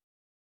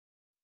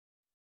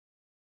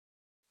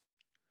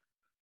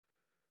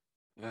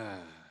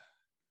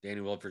 Danny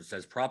Wilford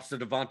says, props to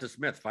Devonta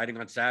Smith fighting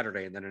on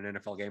Saturday and then an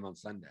NFL game on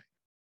Sunday.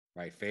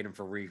 Right. Fade him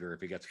for Rieger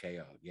if he gets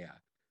KO'd. Yeah.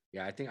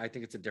 Yeah. I think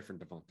it's a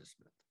different Devonta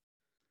Smith.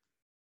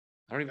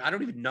 I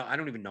don't even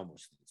know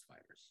most of these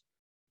fighters.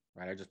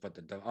 Right. I just put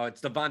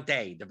it's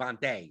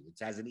Devontae. It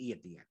has an E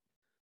at the end.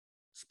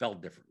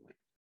 Spelled differently.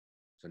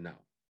 So no,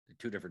 they're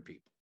two different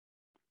people.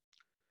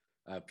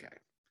 Okay.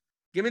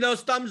 Give me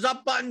those thumbs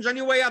up buttons on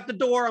your way out the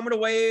door. I'm going to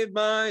wave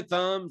my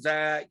thumbs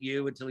at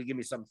you until you give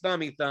me some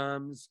thummy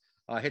thumbs.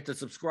 Hit the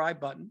subscribe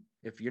button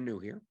if you're new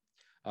here.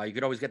 You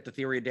could always get the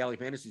Theory of Daily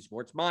Fantasy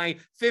Sports, my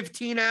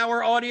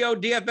 15-hour audio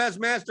DFS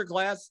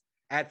masterclass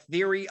at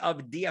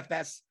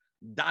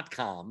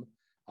theoryofdfs.com.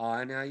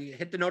 And you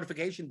hit the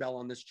notification bell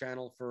on this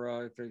channel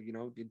for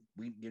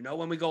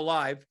when we go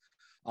live.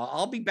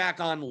 I'll be back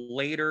on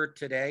later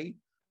today.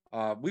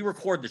 We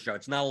record the show.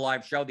 It's not a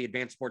live show, the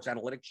Advanced Sports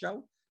Analytics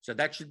show. So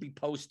that should be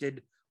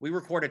posted. We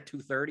record at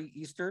 2:30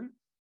 Eastern.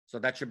 So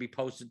that should be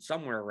posted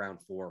somewhere around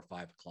 4 or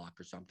 5 o'clock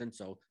or something.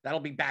 So that'll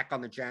be back on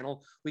the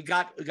channel. We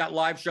got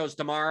live shows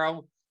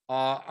tomorrow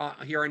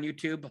here on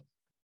YouTube.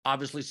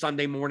 Obviously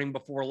Sunday morning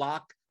before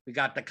lock. We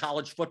got the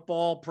college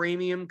football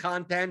premium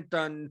content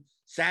on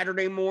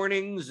Saturday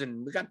mornings,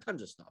 and we got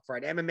tons of stuff,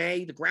 right?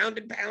 MMA, the Ground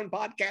and Pound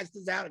podcast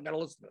is out. I got to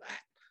listen to that.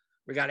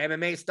 We got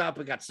MMA stuff.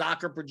 We got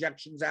soccer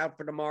projections out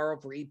for tomorrow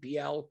for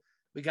EPL.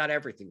 We got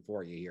everything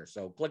for you here.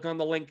 So click on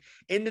the link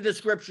in the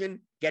description.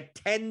 Get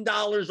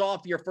 $10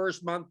 off your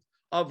first month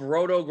of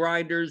Roto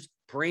Grinders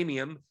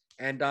Premium.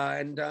 And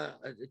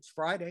it's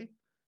Friday.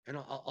 And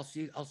I'll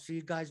see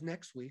you guys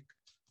next week.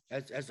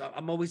 As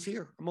I'm always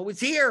here. I'm always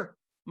here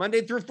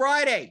Monday through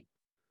Friday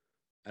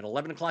at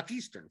 11 o'clock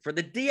Eastern for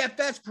the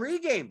DFS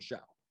pregame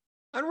show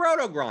on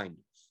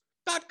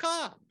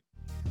rotogrinders.com.